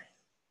far?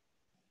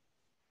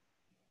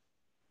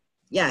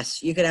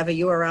 Yes, you could have a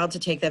URL to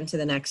take them to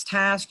the next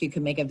task. You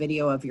can make a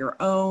video of your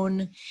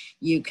own.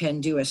 You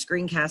can do a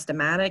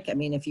screencast-o-matic. I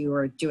mean, if you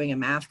were doing a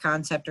math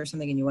concept or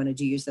something and you wanted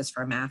to use this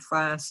for a math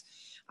class,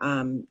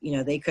 you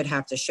know, they could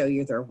have to show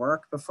you their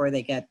work before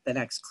they get the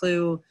next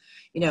clue.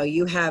 You know,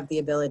 you have the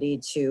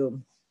ability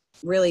to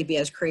really be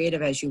as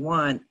creative as you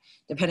want,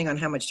 depending on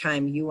how much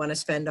time you want to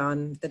spend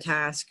on the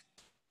task,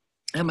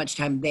 how much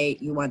time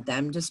you want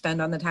them to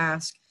spend on the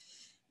task.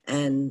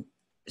 And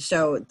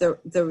so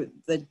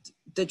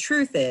the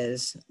truth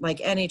is, like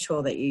any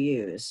tool that you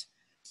use,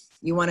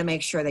 you want to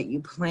make sure that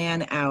you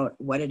plan out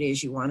what it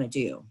is you want to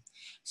do.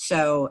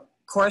 So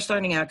course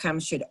learning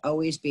outcomes should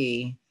always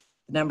be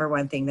the number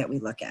one thing that we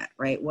look at,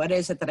 right? What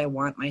is it that I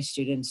want my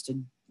students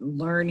to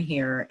learn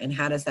here, and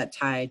how does that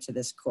tie to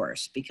this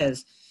course?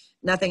 Because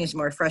nothing is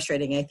more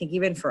frustrating, I think,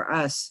 even for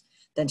us,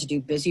 than to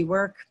do busy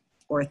work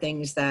or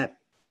things that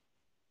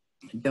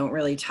don't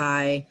really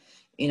tie,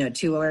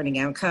 to a learning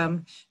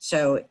outcome.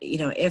 So,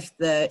 if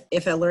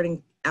a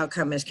learning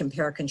outcome is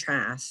compare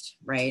contrast,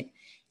 right?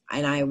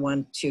 And I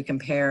want to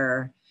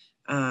compare,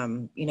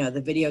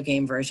 the video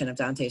game version of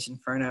Dante's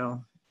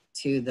Inferno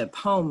to the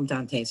poem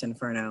Dante's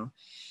Inferno,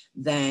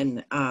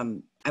 then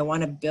I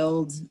want to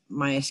build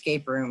my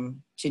escape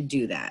room to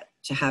do that,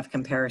 to have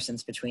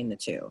comparisons between the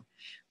two,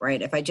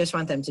 right? If I just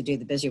want them to do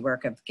the busy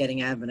work of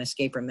getting out of an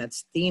escape room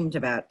that's themed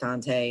about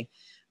Dante,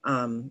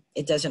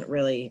 it doesn't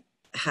really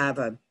have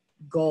a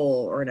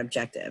goal or an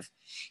objective.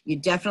 You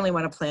definitely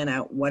want to plan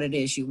out what it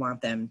is you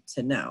want them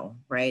to know,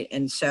 right?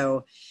 And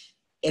so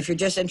if you're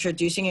just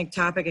introducing a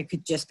topic, it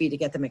could just be to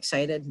get them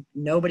excited.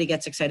 Nobody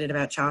gets excited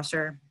about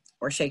Chaucer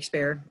or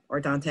Shakespeare or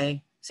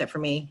Dante, except for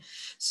me.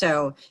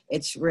 So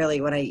it's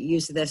really, when I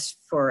use this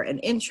for an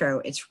intro,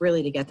 it's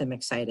really to get them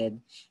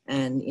excited.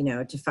 And,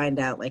 to find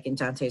out, like in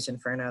Dante's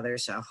Inferno,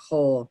 there's a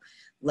whole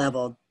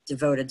level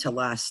devoted to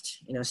lust.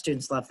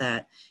 Students love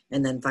that.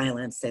 And then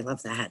violence, they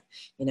love that.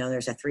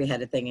 There's a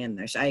three-headed thing and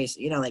there's ice,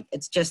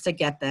 it's just to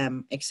get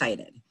them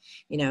excited,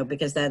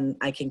 because then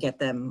I can get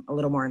them a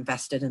little more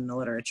invested in the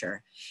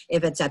literature.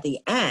 If it's at the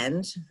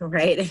end,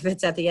 right? If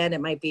it's at the end,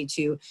 it might be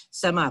to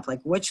sum up,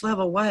 like, which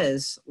level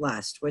was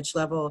lust? Which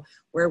level,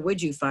 where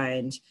would you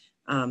find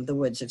the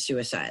woods of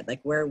suicide?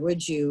 Like,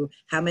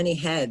 how many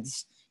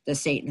heads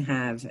does Satan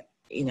have,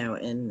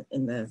 in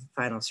the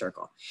final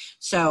circle?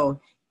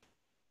 So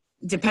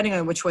depending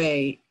on which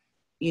way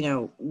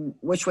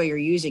you're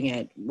using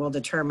it will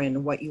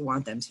determine what you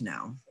want them to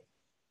know.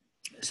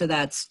 So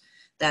that's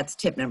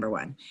tip number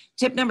one.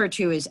 Tip number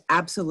two is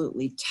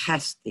absolutely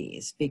test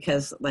these,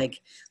 because like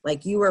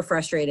you were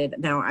frustrated.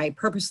 Now, I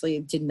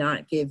purposely did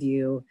not give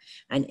you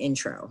an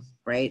intro,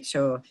 right?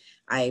 So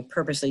I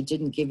purposely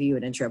didn't give you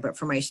an intro, but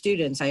for my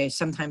students, I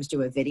sometimes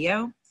do a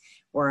video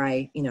where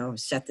I,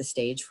 set the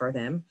stage for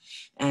them.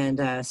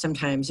 And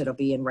sometimes it'll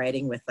be in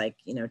writing with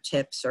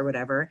tips or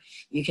whatever.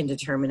 You can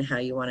determine how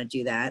you want to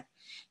do that.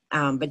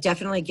 But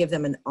definitely give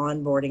them an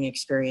onboarding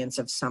experience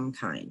of some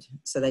kind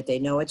so that they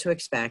know what to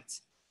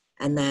expect.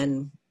 And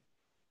then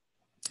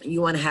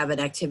you want to have an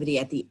activity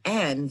at the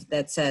end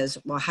that says,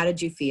 well, how did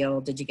you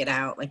feel? Did you get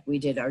out like we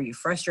did? Are you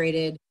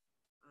frustrated?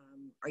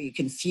 Are you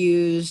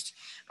confused?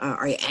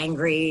 Are you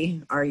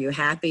angry? Are you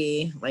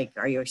happy? Like,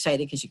 are you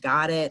excited because you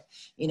got it?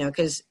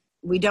 Because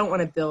we don't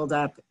want to build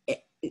up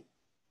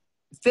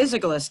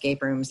physical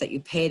escape rooms that you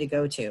pay to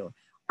go to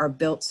are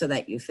built so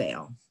that you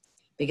fail,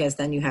 because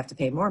then you have to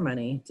pay more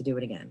money to do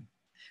it again,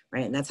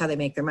 right? And that's how they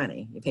make their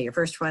money. You pay your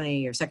first 20,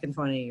 your second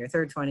 20, your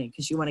third 20,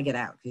 because you want to get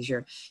out, because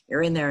you're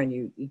in there and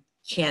you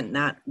can't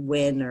not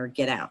win or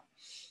get out.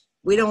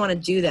 We don't want to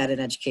do that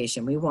in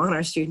education. We want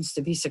our students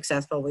to be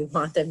successful. We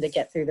want them to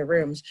get through the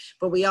rooms,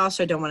 but we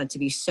also don't want it to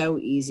be so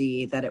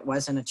easy that it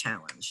wasn't a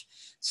challenge.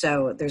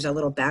 So there's a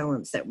little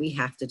balance that we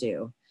have to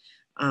do.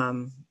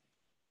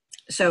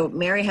 So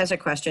Mary has a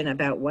question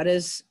about what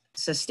is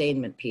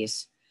sustainment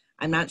piece.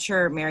 I'm not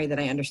sure, Mary, that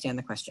I understand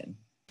the question.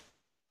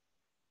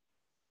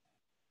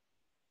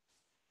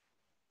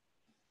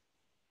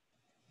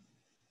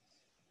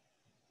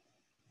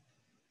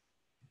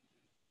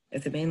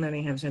 If the main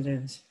learning has to do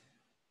this.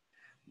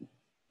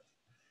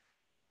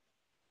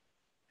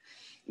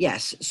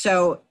 Yes.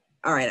 So,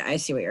 all right, I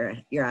see what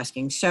you're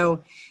asking.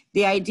 So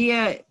the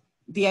idea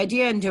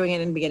in doing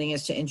it in the beginning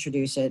is to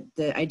introduce it.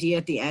 The idea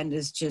at the end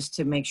is just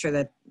to make sure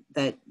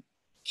that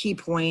key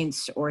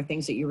points or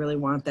things that you really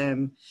want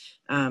them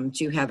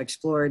to have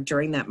explored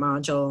during that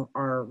module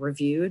are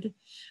reviewed.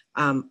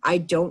 I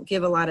don't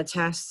give a lot of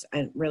tests.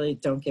 I really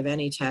don't give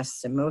any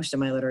tests in most of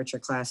my literature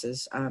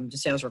classes.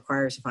 DeSales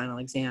requires a final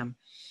exam,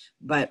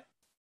 but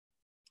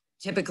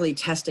typically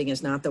testing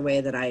is not the way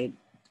that I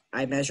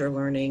measure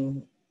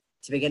learning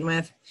to begin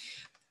with.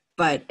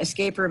 But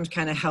escape rooms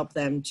kind of help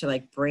them to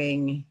like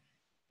bring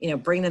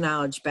the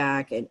knowledge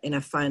back in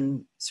a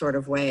fun sort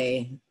of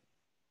way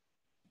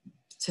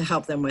to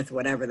help them with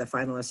whatever the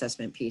final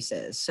assessment piece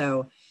is.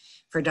 So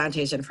for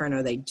Dante's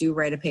Inferno, they do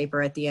write a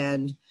paper at the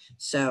end.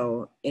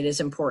 So it is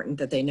important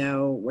that they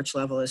know which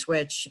level is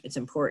which. It's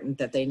important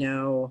that they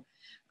know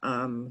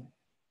a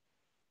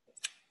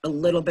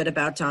little bit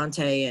about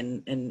Dante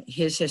and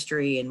his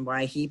history and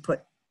why he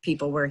put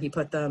people where he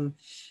put them.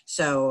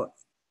 So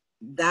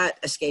that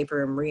escape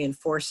room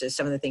reinforces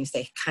some of the things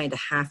they kind of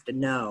have to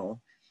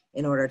know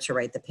in order to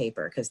write the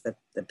paper, because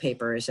the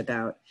paper is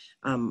about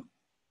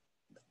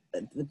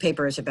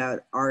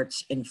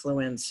art's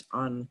influence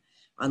on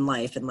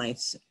life and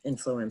life's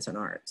influence on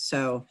art.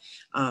 So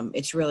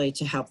it's really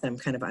to help them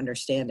kind of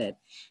understand it.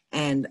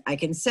 And I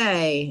can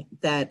say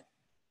that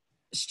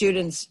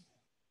students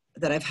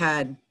that I've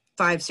had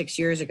 5-6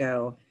 years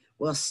ago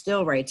will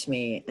still write to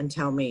me and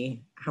tell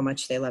me how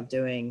much they love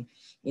doing,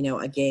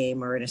 a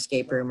game or an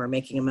escape room or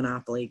making a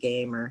Monopoly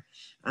game, or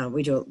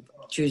we do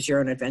choose your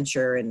own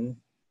adventure, and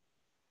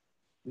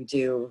we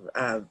do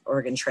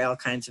Oregon Trail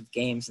kinds of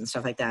games and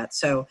stuff like that.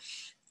 So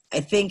I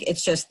think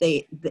it's just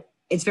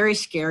it's very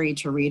scary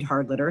to read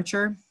hard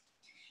literature,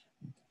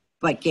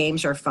 but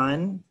games are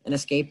fun and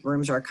escape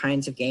rooms are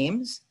kinds of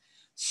games.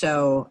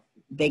 So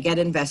they get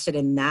invested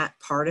in that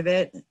part of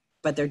it,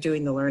 but they're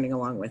doing the learning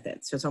along with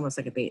it. So it's almost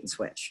like a bait and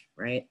switch,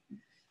 right?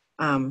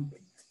 I'm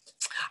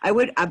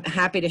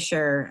happy to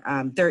share,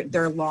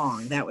 they're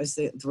long. That was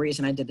the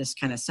reason I did this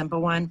kind of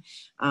simple one.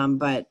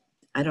 But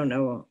I don't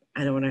know,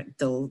 I don't want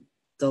to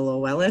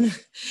Llewellyn.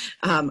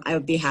 I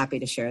would be happy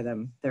to share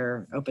them.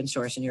 They're open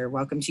source and you're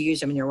welcome to use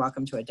them and you're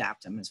welcome to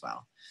adapt them as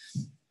well.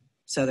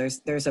 So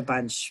there's a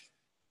bunch.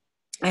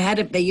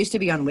 They used to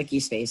be on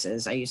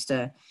Wikispaces. I used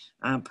to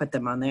put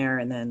them on there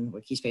and then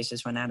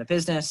Wikispaces went out of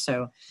business.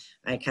 So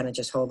I kind of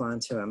just hold on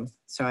to them.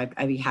 So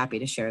I'd be happy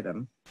to share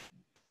them.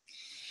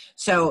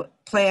 So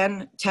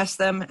plan, test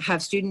them,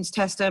 have students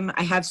test them.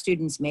 I have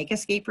students make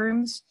escape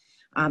rooms.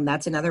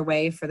 That's another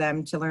way for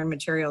them to learn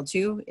material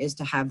too, is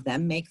to have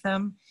them make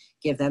them,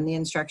 give them the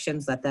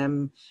instructions, let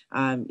them,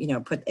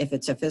 if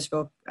it's a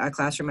physical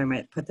classroom, I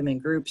might put them in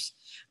groups.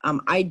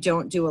 I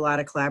don't do a lot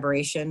of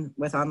collaboration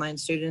with online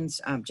students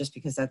just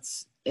because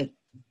it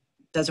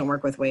doesn't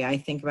work with the way I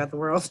think about the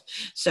world.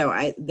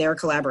 So their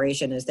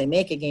collaboration is they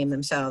make a game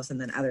themselves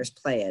and then others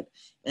play it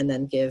and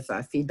then give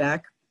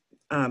feedback.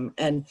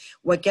 And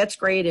what gets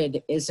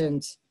graded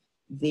isn't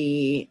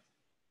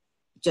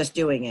just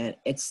doing it,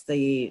 it's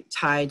the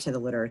tie to the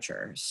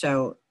literature.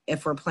 So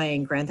if we're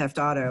playing Grand Theft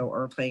Auto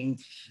or playing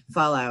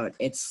Fallout,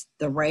 it's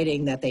the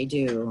writing that they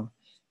do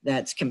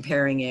that's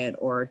comparing it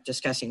or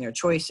discussing their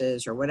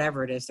choices or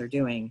whatever it is they're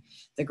doing.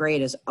 The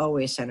grade is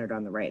always centered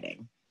on the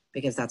writing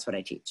because that's what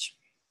I teach.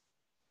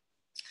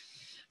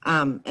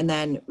 And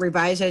then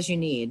revise as you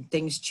need.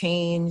 Things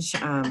change.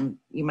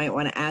 You might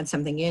want to add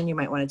something in. You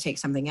might want to take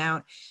something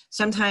out.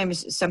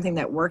 Sometimes something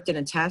that worked in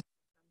a test,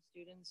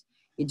 students,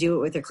 you do it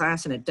with your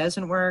class and it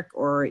doesn't work,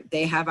 or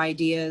they have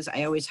ideas.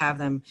 I always have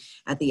them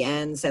at the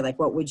end say like,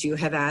 what would you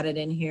have added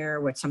in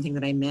here? What's something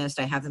that I missed?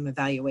 I have them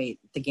evaluate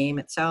the game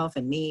itself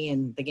and me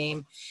and the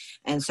game.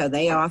 And so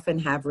they often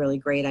have really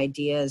great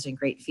ideas and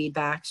great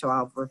feedback. So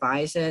I'll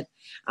revise it.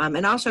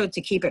 And also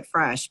to keep it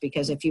fresh,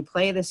 because if you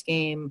play this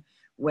game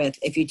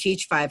if you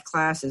teach 5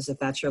 classes, if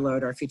that's your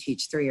load, or if you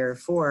teach 3 or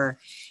 4,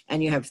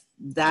 and you have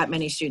that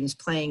many students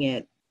playing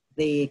it,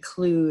 the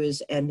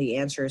clues and the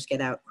answers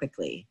get out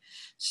quickly.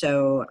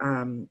 So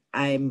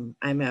I'm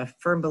a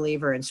firm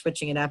believer in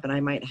switching it up, and I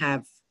might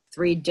have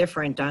 3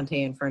 different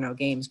Dante Inferno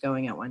games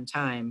going at one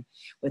time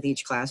with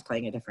each class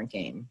playing a different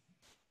game.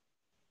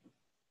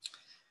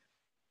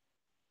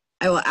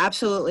 I will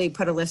absolutely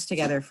put a list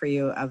together for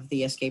you of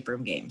the escape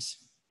room games.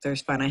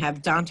 There's fun. I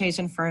have Dante's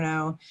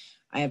Inferno.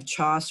 I have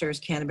Chaucer's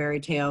Canterbury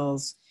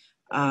Tales,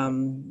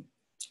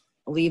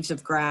 Leaves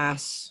of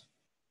Grass.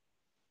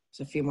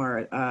 There's a few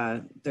more.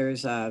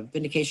 There's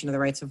Vindication of the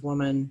Rights of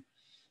Woman.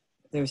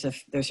 There's a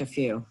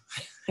few.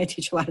 I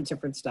teach a lot of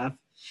different stuff.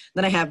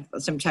 Then I have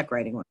some tech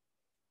writing ones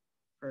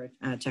for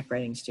tech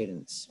writing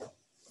students.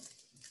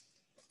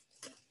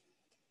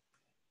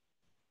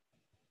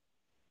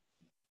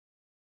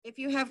 If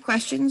you have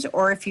questions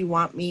or if you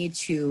want me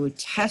to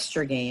test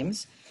your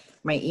games,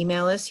 my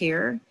email is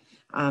here.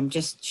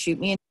 Just shoot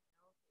me an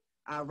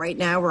email. Right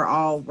now, we're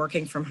all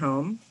working from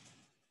home.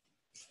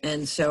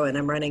 And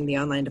I'm running the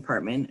online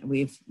department.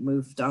 We've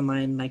moved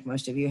online like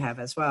most of you have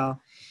as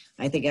well.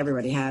 I think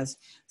everybody has.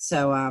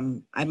 So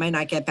I might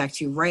not get back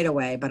to you right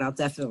away, but I'll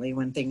definitely,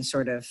 when things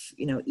sort of,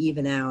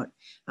 even out,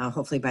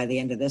 hopefully by the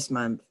end of this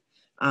month.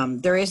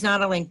 There is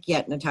not a link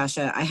yet,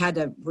 Natasha. I had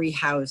to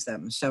rehouse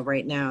them. So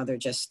right now they're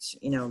just,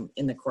 in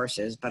the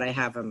courses, but I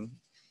have them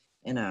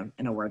in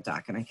a Word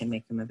doc and I can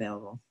make them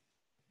available.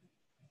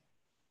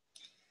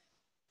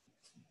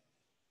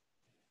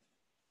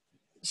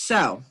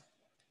 So,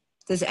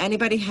 does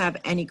anybody have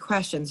any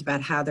questions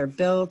about how they're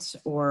built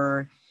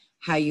or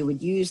how you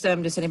would use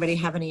them? Does anybody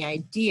have any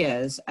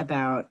ideas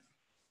about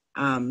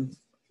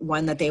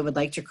one that they would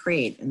like to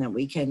create and that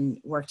we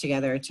can work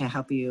together to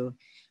help you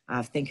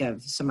think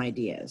of some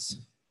ideas?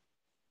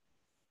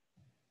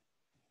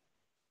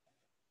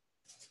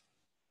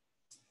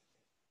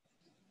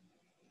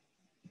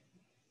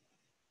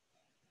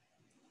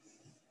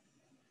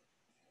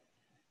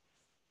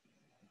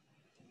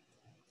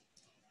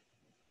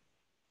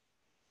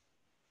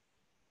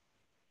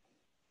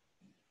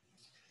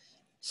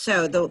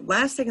 So the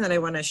last thing that I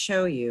want to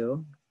show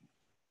you,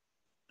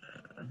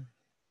 I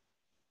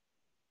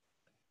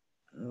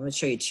want to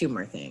show you 2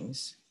 more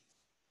things.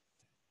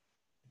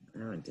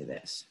 I want to do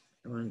this.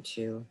 I want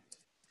to,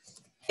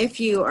 if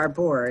you are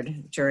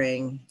bored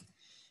during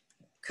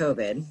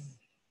COVID,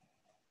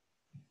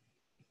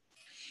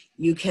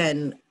 you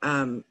can,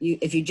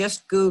 if you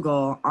just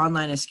Google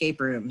online escape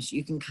rooms,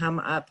 you can come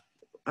up,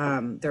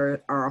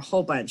 there are a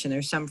whole bunch, and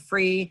there's some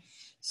free,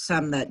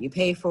 some that you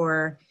pay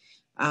for,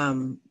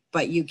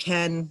 but you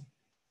can,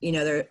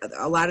 there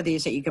are a lot of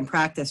these that you can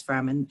practice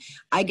from. And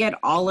I get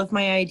all of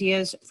my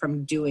ideas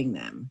from doing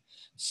them.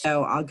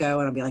 So I'll go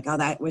and I'll be like, oh,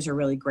 that was a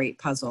really great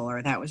puzzle,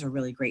 or that was a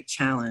really great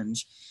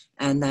challenge.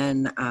 And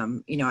then,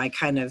 I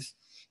kind of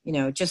you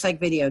know, just like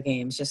video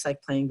games, just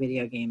like playing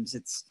video games.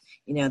 It's,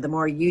 you know, the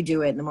more you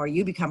do it, the more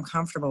you become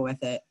comfortable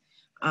with it.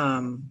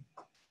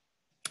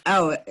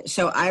 Oh,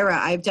 so Ira,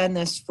 I've done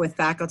this with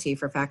faculty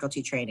for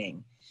faculty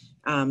training.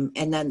 And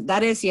then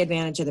that is the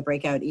advantage of the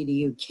Breakout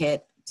EDU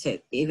kit, to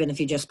even if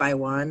you just buy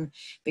one,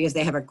 because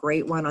they have a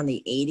great one on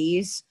the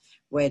 80s,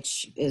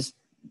 which is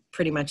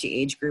pretty much the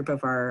age group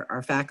of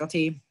our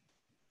faculty.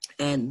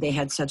 And they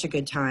had such a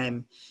good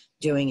time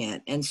doing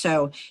it. And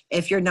so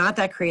if you're not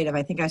that creative,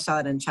 I think I saw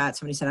it in chat,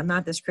 somebody said, I'm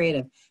not this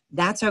creative.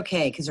 That's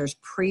okay, because there's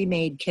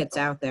pre-made kits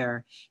out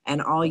there,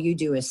 and all you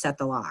do is set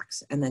the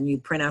locks, and then you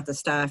print out the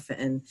stuff,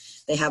 and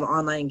they have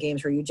online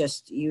games where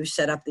you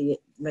set up the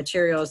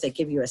materials. They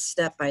give you a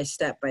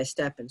step-by-step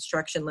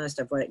instruction list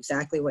of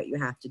exactly what you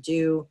have to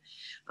do.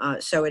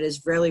 So it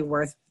is really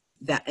worth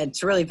that.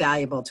 It's really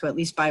valuable to at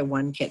least buy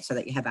one kit so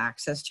that you have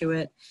access to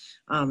it.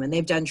 And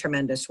they've done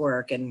tremendous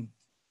work, and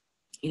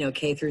you know,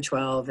 K through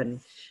 12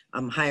 and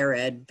higher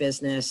ed,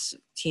 business,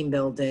 team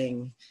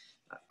building,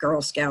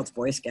 Girl Scouts,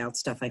 Boy Scouts,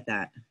 stuff like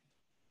that.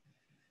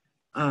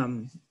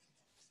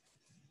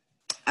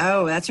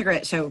 Oh, that's a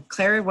great, so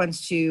Claire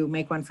wants to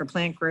make one for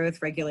plant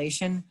growth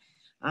regulation.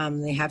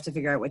 They have to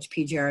figure out which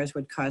PGRs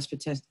would cause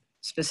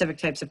specific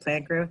types of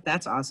plant growth.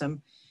 That's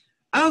awesome.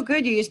 Oh,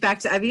 good, you used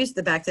I've used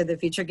the Back to the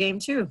Future game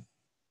too.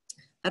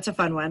 That's a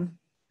fun one.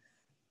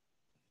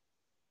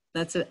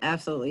 That's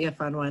absolutely a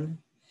fun one.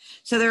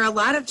 So there are a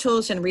lot of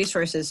tools and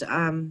resources.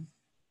 Oh,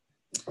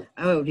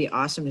 it would be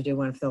awesome to do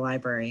one for the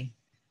library.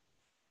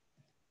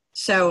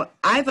 So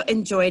I've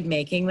enjoyed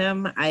making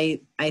them. I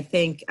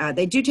think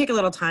they do take a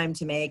little time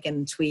to make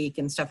and tweak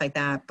and stuff like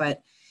that,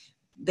 but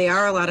they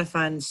are a lot of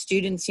fun.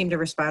 Students seem to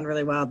respond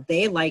really well.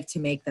 They like to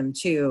make them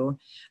too.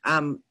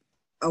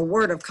 A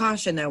word of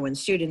caution though, when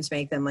students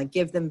make them, like,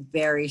 give them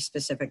very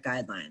specific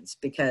guidelines,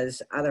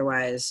 because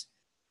otherwise,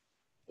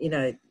 you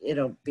know,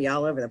 it'll be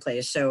all over the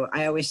place. So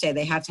I always say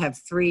they have to have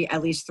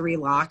at least three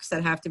locks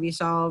that have to be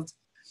solved.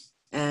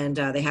 And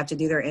they have to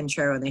do their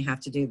intro, and they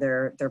have to do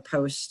their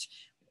post,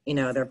 you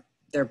know, their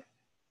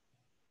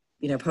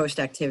you know, post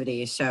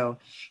activity. So,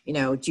 you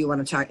know, do you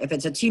want to talk, if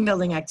it's a team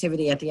building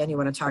activity at the end, you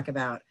want to talk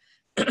about,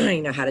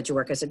 you know, how did you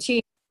work as a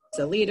team, as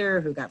a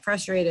leader, who got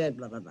frustrated,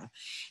 blah, blah, blah.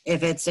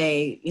 If it's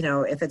you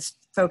know, if it's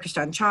focused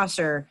on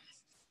Chaucer,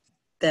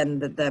 then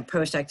the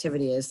post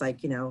activity is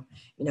like, you know,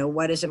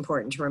 what is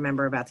important to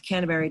remember about the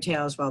Canterbury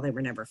Tales? Well, they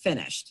were never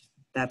finished.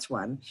 That's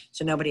one.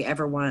 So nobody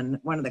ever won.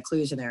 One of the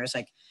clues in there is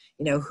like,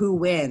 you know, who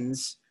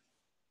wins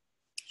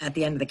at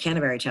the end of the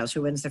Canterbury Tales?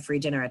 Who wins the free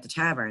dinner at the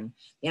tavern?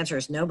 The answer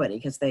is nobody,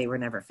 because they were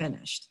never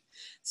finished.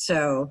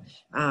 So,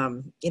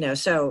 you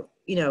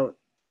know,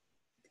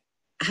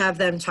 have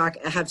them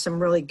have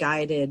some really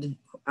guided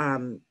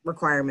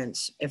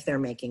requirements if they're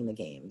making the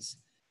games.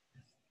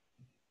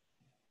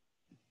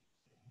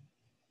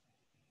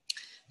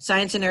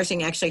 Science and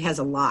nursing actually has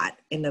a lot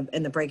in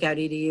the Breakout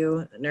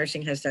EDU.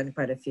 Nursing has done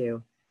quite a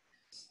few.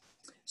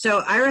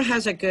 So Ira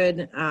has a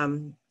good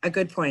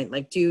point.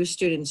 Like, do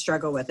students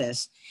struggle with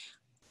this?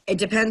 It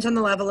depends on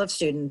the level of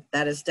student.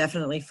 That is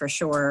definitely for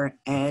sure.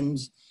 And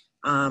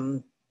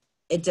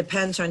it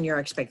depends on your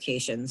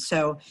expectations.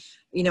 So,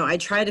 you know, I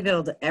try to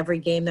build every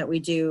game that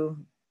we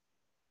do,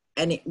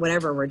 and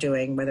whatever we're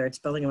doing, whether it's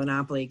building a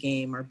Monopoly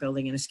game or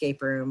building an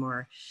escape room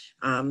or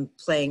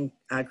playing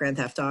Grand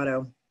Theft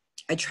Auto,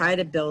 I try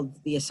to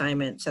build the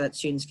assignment so that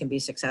students can be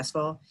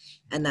successful,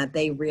 and that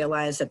they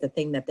realize that the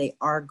thing that they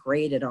are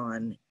graded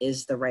on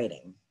is the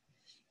writing.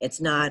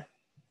 It's not,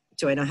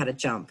 do I know how to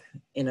jump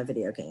in a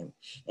video game?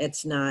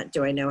 It's not,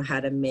 do I know how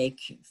to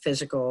make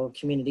physical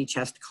community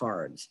chest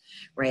cards,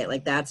 right?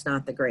 Like, that's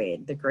not the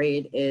grade. The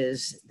grade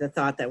is the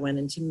thought that went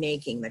into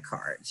making the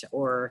cards,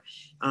 or,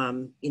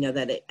 you know,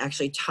 that it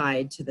actually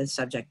tied to the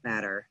subject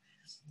matter.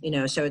 You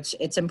know, so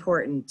it's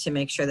important to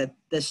make sure that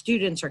the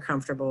students are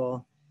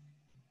comfortable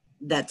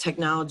that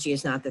technology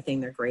is not the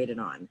thing they're graded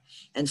on.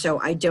 And so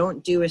I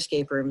don't do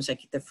escape rooms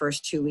like the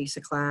first 2 weeks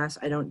of class.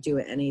 I don't do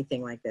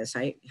anything like this.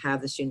 I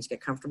have the students get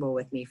comfortable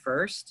with me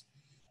first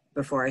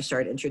before I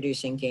start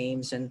introducing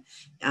games. And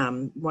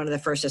one of the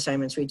first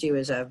assignments we do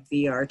is a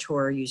VR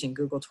tour using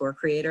Google Tour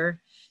Creator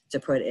to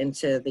put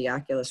into the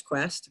Oculus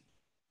Quest.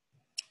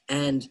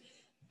 And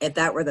if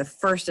that were the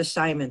first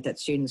assignment that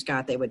students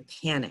got, they would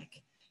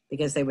panic,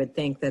 because they would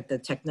think that the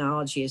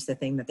technology is the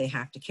thing that they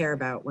have to care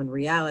about, when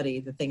reality,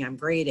 the thing I'm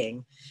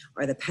grading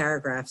are the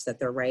paragraphs that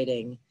they're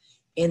writing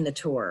in the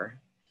tour.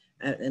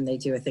 And they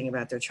do a thing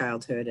about their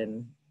childhood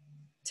and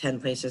 10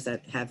 places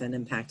that have an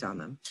impact on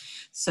them.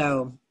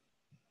 So,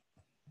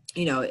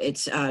 you know,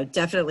 it's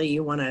definitely,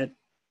 you want to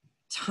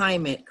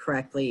time it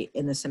correctly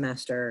in the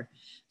semester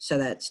so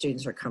that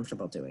students are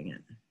comfortable doing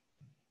it.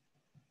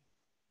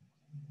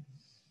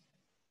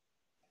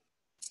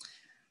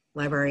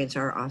 Librarians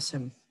are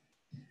awesome.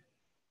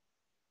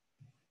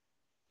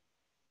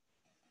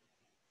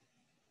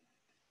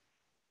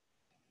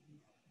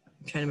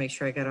 I'm trying to make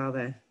sure I got all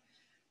the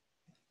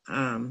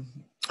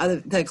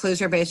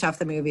clues are based off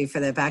the movie for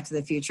the Back to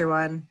the Future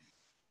one.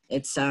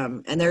 It's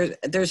and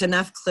there's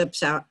enough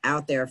clips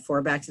out there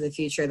for Back to the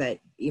Future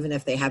that even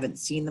if they haven't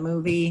seen the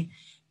movie,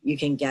 you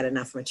can get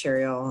enough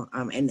material.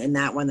 And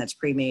that one that's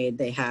pre-made,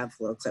 they have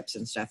little clips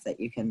and stuff that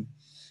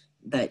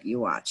you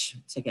watch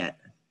to get.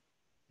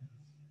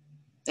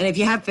 And if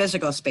you have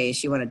physical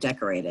space, you want to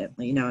decorate it.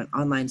 You know, in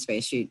online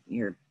space,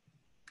 you're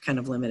kind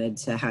of limited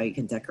to how you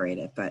can decorate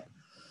it.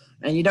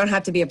 And you don't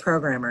have to be a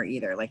programmer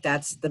either. Like,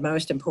 that's the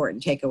most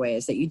important takeaway,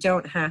 is that you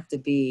don't have to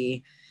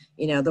be,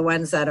 you know, the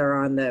ones that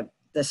are on the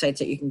sites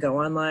that you can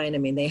go online. I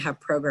mean, they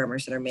have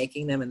programmers that are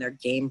making them, and they're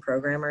game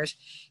programmers.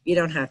 You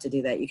don't have to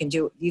do that. You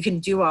can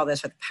do all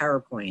this with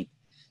PowerPoint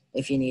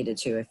if you needed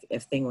to.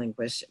 If ThingLink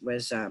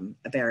was a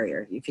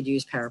barrier, you could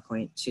use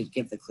PowerPoint to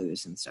give the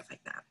clues and stuff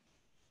like that.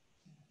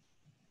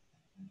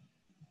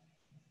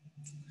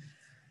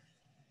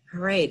 All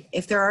right,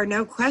 if there are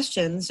no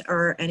questions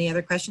or any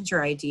other questions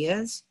or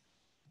ideas,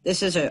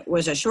 this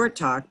was a short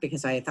talk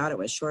because I thought it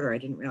was shorter. I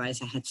didn't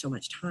realize I had so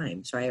much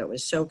time. So I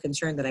was so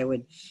concerned that I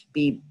would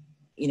be,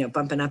 you know,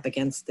 bumping up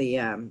against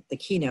the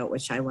keynote,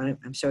 which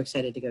I'm so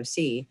excited to go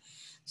see.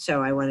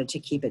 So I wanted to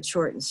keep it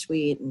short and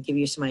sweet and give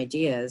you some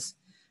ideas.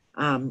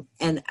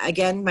 And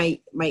again,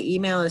 my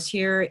email is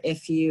here.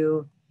 If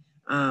you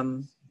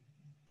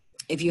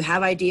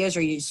have ideas,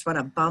 or you just want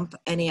to bump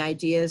any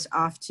ideas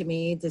off to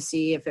me to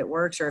see if it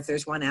works, or if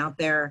there's one out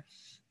there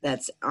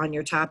that's on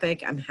your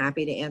topic, I'm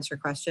happy to answer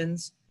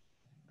questions.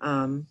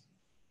 Can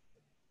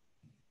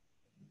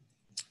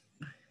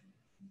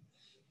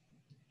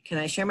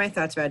I share my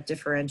thoughts about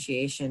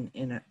differentiation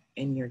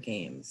in your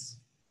games?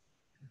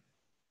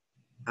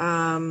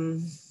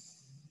 In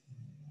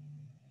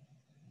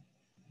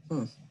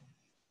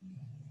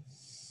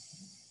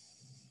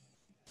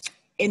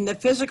the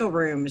physical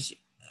rooms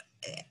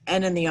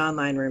and in the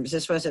online rooms,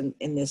 this wasn't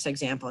in this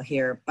example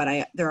here,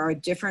 but there are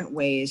different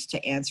ways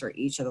to answer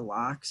each of the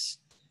locks.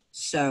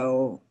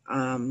 So,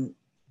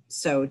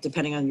 so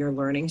depending on your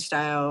learning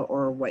style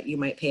or what you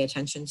might pay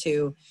attention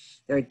to,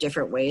 there are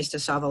different ways to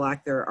solve a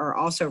lock. There are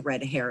also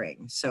red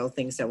herrings, so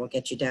things that will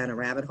get you down a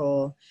rabbit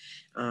hole,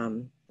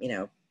 you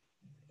know,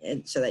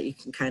 and so that you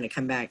can kind of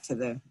come back to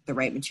the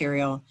right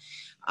material.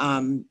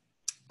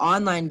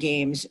 Online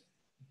games,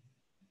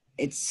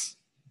 it's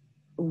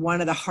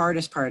one of the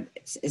hardest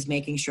parts is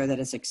making sure that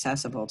it's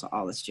accessible to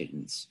all the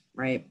students,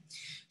 right?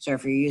 So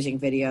if you're using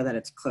video, that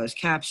it's closed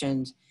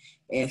captioned.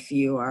 If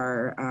you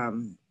are,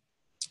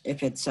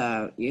 if it's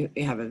you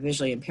have a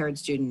visually impaired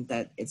student,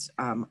 that it's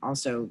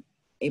also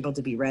able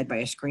to be read by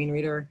a screen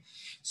reader.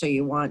 So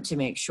you want to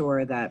make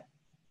sure that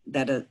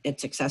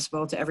it's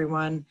accessible to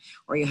everyone,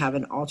 or you have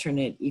an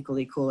alternate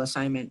equally cool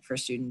assignment for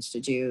students to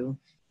do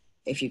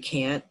if you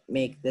can't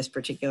make this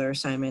particular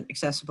assignment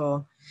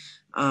accessible.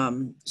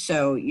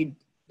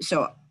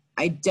 So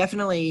I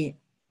definitely,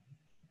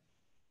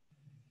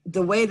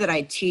 the way that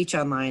I teach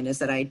online is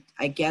that I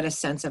get a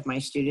sense of my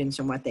students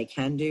and what they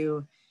can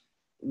do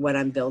when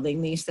I'm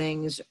building these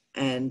things.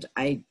 And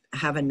I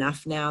have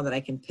enough now that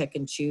I can pick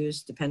and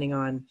choose depending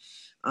on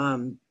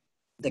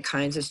the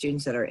kinds of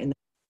students that are in the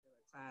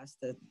class,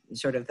 the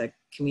sort of the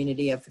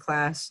community of the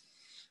class.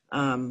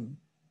 But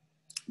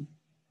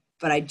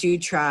I do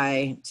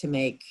try to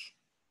make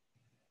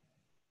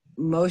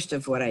most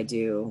of what I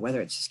do, whether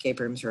it's escape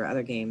rooms or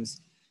other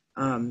games,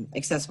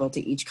 accessible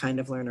to each kind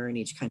of learner and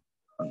each kind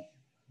of,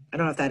 I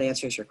don't know if that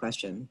answers your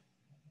question.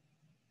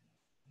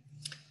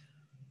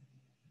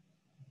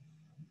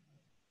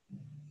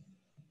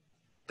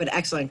 But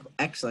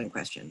excellent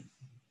question.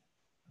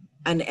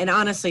 And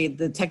honestly,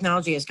 the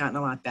technology has gotten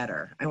a lot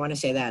better. I want to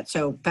say that.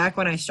 So back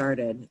when I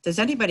started, has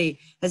anybody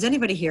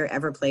here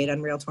ever played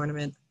Unreal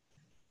Tournament?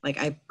 Like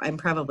I'm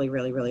probably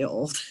really, really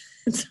old.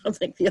 It sounds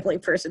like the only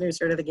person who's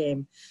heard of the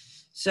game.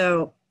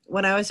 So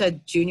when I was a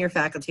junior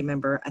faculty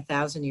member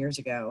 1,000 years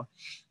ago,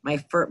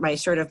 my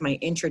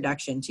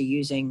introduction to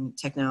using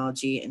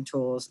technology and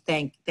tools.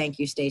 Thank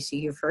you, Stacy.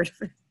 You've heard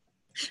of it.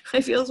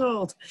 I feel so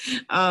old.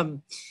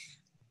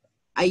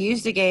 I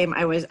used a game.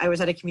 I was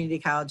at a community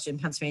college in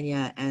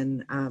Pennsylvania,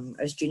 and I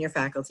was junior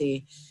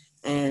faculty,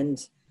 and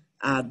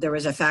there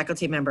was a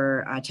faculty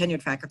member, a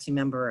tenured faculty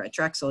member at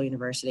Drexel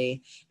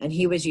University, and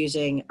he was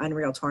using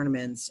Unreal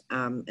Tournaments,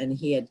 and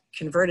he had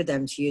converted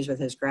them to use with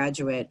his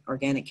graduate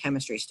organic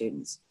chemistry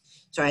students.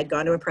 So I had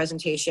gone to a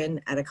presentation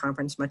at a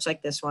conference much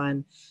like this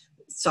one,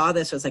 saw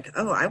this, was like,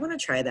 oh, I want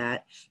to try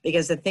that,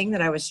 because the thing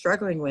that I was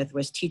struggling with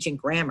was teaching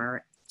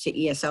grammar to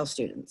ESL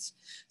students.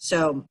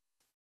 So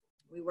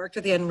we worked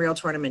with the Unreal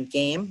Tournament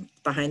game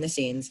behind the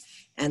scenes,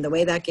 and the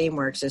way that game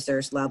works is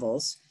there's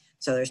levels.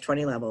 So there's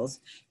 20 levels,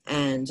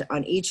 and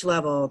on each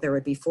level, there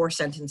would be 4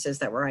 sentences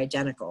that were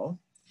identical.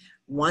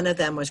 One of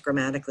them was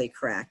grammatically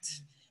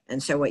correct.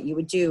 And so what you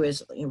would do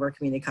is, we're a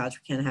community college,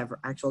 we can't have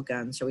actual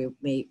guns, so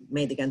we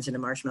made the guns into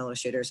marshmallow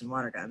shooters and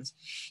water guns.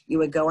 You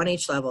would go on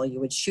each level, you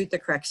would shoot the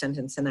correct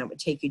sentence, and that would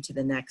take you to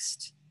the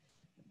next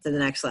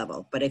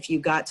level. But if you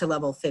got to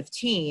level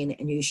 15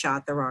 and you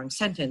shot the wrong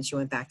sentence, you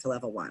went back to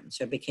level 1.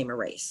 So it became a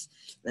race.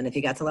 Then if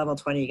you got to level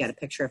 20, you got a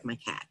picture of my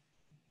cat,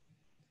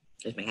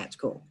 because my cat's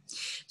cool.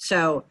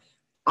 So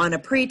on a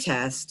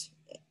pretest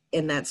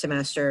in that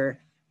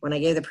semester, when I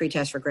gave the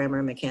pretest for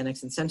grammar,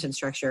 mechanics, and sentence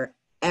structure,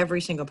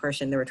 every single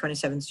person, there were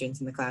 27 students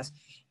in the class,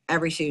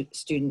 every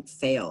student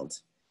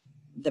failed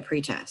the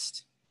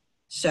pretest.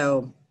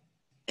 So,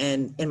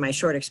 and in my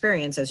short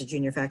experience as a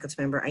junior faculty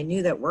member, I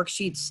knew that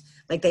worksheets,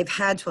 like they've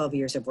had 12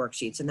 years of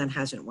worksheets and that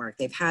hasn't worked.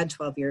 They've had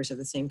 12 years of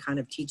the same kind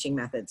of teaching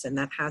methods and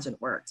that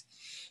hasn't worked.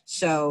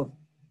 So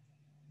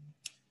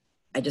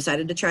I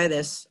decided to try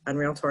this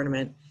Unreal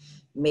Tournament,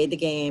 made the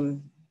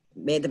game,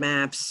 made the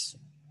maps,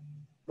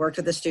 worked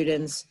with the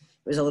students.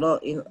 It was a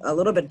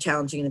little bit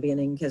challenging in the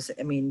beginning because,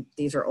 I mean,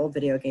 these are old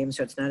video games,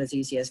 so it's not as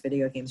easy as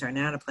video games are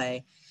now to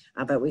play.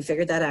 But we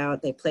figured that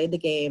out. They played the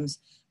games.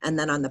 And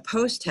then on the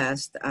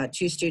post-test,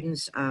 2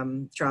 students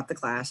dropped the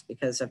class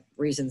because of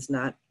reasons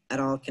not at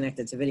all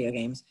connected to video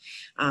games.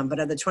 But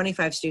of the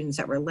 25 students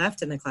that were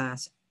left in the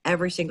class,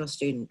 every single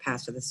student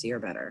passed with a C or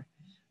better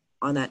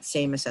on that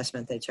same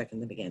assessment they took in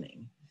the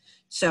beginning.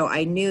 So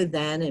I knew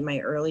then in my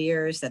early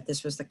years that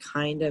this was the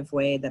kind of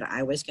way that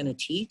I was going to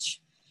teach,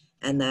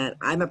 and that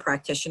I'm a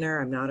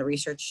practitioner. I'm not a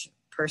research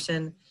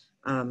person.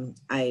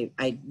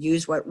 I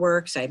use what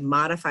works. I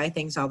modify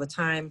things all the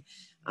time.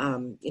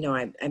 You know,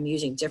 I'm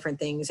using different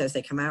things as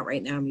they come out.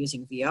 Right now I'm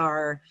using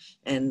VR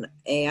and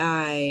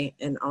AI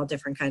and all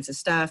different kinds of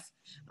stuff.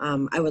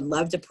 I would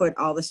love to put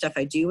all the stuff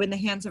I do in the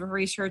hands of a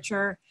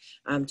researcher,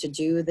 to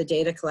do the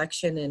data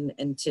collection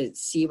and to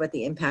see what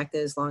the impact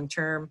is long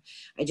term.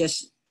 I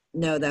just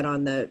know that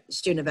on the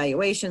student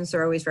evaluations,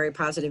 they're always very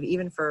positive,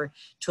 even for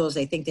tools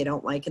they think they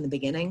don't like in the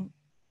beginning.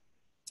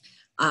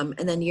 And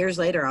then years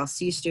later, I'll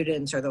see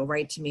students, or they'll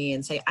write to me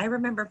and say, I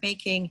remember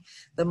making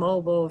the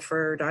mobile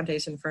for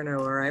Dante's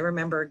Inferno, or I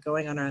remember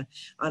going on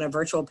a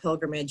virtual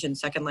pilgrimage in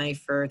Second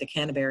Life for the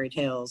Canterbury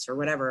Tales, or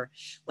whatever.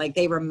 Like,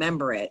 they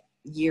remember it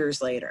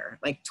years later,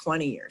 like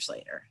 20 years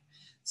later.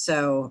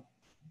 So,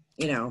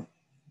 you know,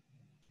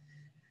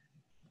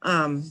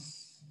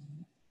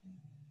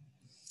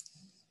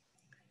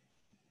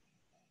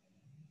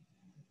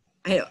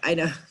 I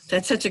know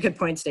that's such a good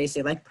point,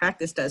 Stacy. Like,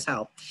 practice does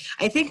help.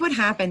 I think what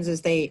happens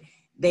is they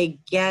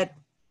get,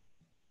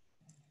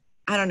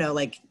 I don't know,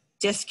 like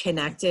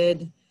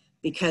disconnected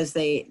because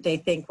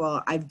they think,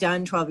 well, I've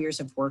done 12 years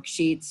of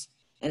worksheets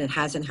and it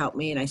hasn't helped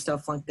me and I still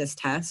flunked this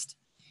test,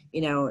 you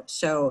know?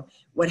 So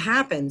what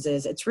happens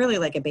is it's really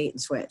like a bait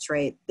and switch,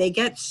 right? They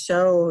get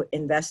so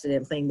invested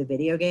in playing the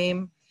video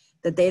game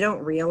that they don't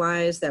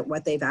realize that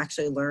what they've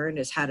actually learned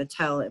is how to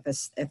tell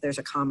if there's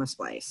a comma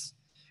splice.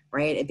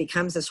 Right? It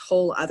becomes this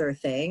whole other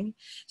thing,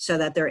 so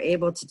that they're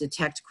able to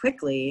detect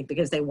quickly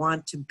because they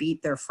want to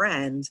beat their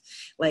friend.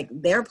 Like,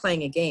 they're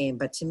playing a game,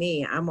 but to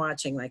me, I'm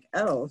watching like,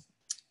 oh,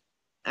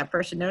 that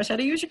person knows how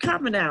to use a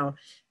comma now.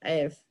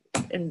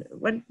 And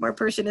one more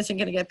person isn't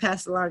going to get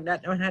passed along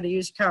not knowing how to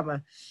use a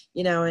comma,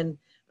 you know, and,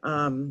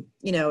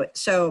 you know,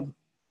 so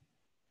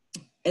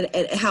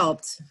it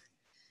helped.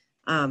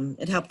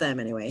 It helped them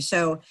anyway.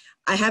 So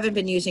I haven't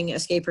been using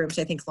escape rooms,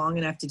 I think, long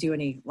enough to do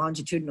any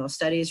longitudinal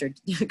studies or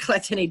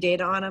collect any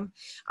data on them.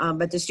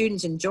 But the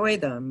students enjoy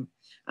them.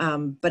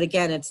 But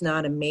again, it's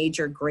not a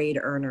major grade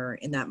earner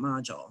in that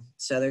module.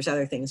 So there's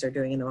other things they're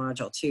doing in the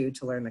module too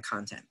to learn the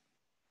content.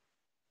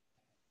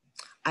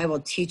 I will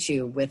teach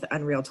you with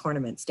Unreal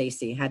Tournament,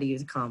 Stacy, how to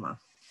use a comma.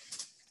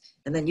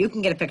 And then you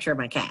can get a picture of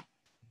my cat.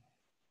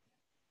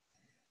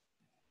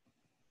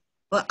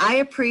 Well, I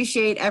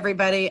appreciate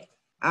everybody's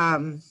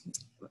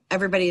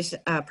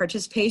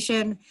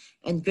participation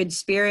and good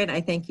spirit.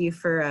 I thank you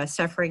for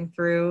suffering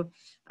through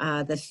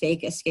the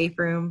fake escape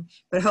room,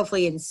 but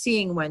hopefully in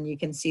seeing one, you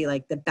can see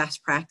like the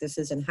best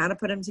practices and how to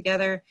put them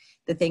together,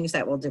 the things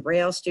that will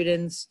derail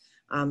students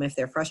if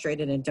they're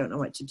frustrated and don't know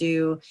what to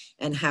do,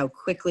 and how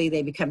quickly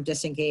they become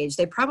disengaged.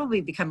 They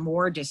probably become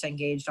more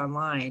disengaged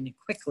online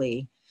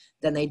quickly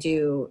than they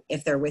do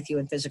if they're with you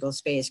in physical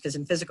space, because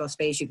in physical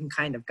space, you can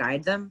kind of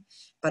guide them,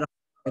 but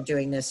they're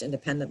doing this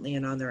independently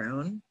and on their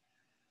own.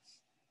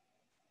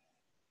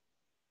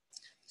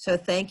 So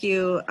thank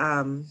you.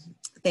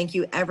 Thank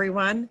you,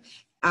 everyone.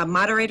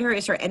 Moderator,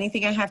 is there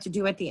anything I have to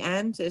do at the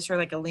end? Is there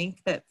like a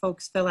link that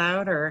folks fill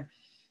out, or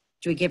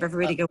do we give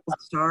everybody gold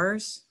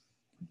stars?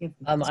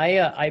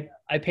 I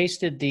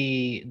pasted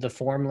the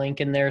form link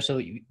in there, so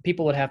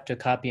people would have to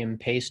copy and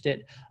paste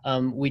it.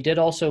 We did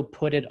also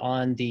put it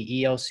on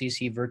the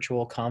ELCC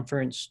Virtual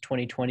Conference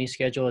 2020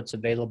 schedule. It's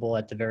available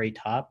at the very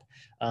top.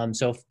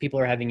 So if people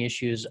are having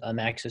issues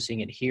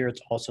accessing it here,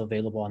 it's also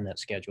available on that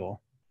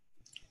schedule.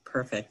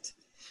 Perfect.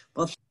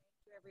 Well, thank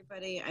you,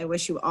 everybody. I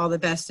wish you all the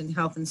best in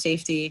health and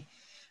safety.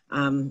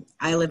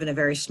 I live in a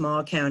very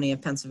small county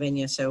of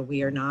Pennsylvania, so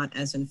we are not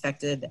as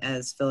infected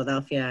as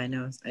Philadelphia. I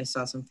know I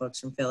saw some folks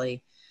from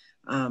Philly.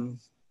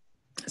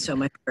 So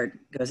my heart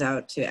goes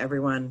out to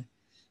everyone,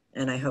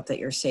 and I hope that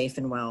you're safe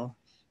and well.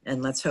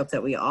 And let's hope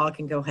that we all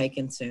can go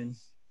hiking soon.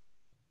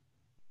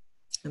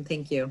 And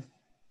thank you.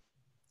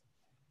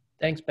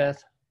 Thanks,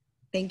 Beth.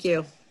 Thank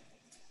you.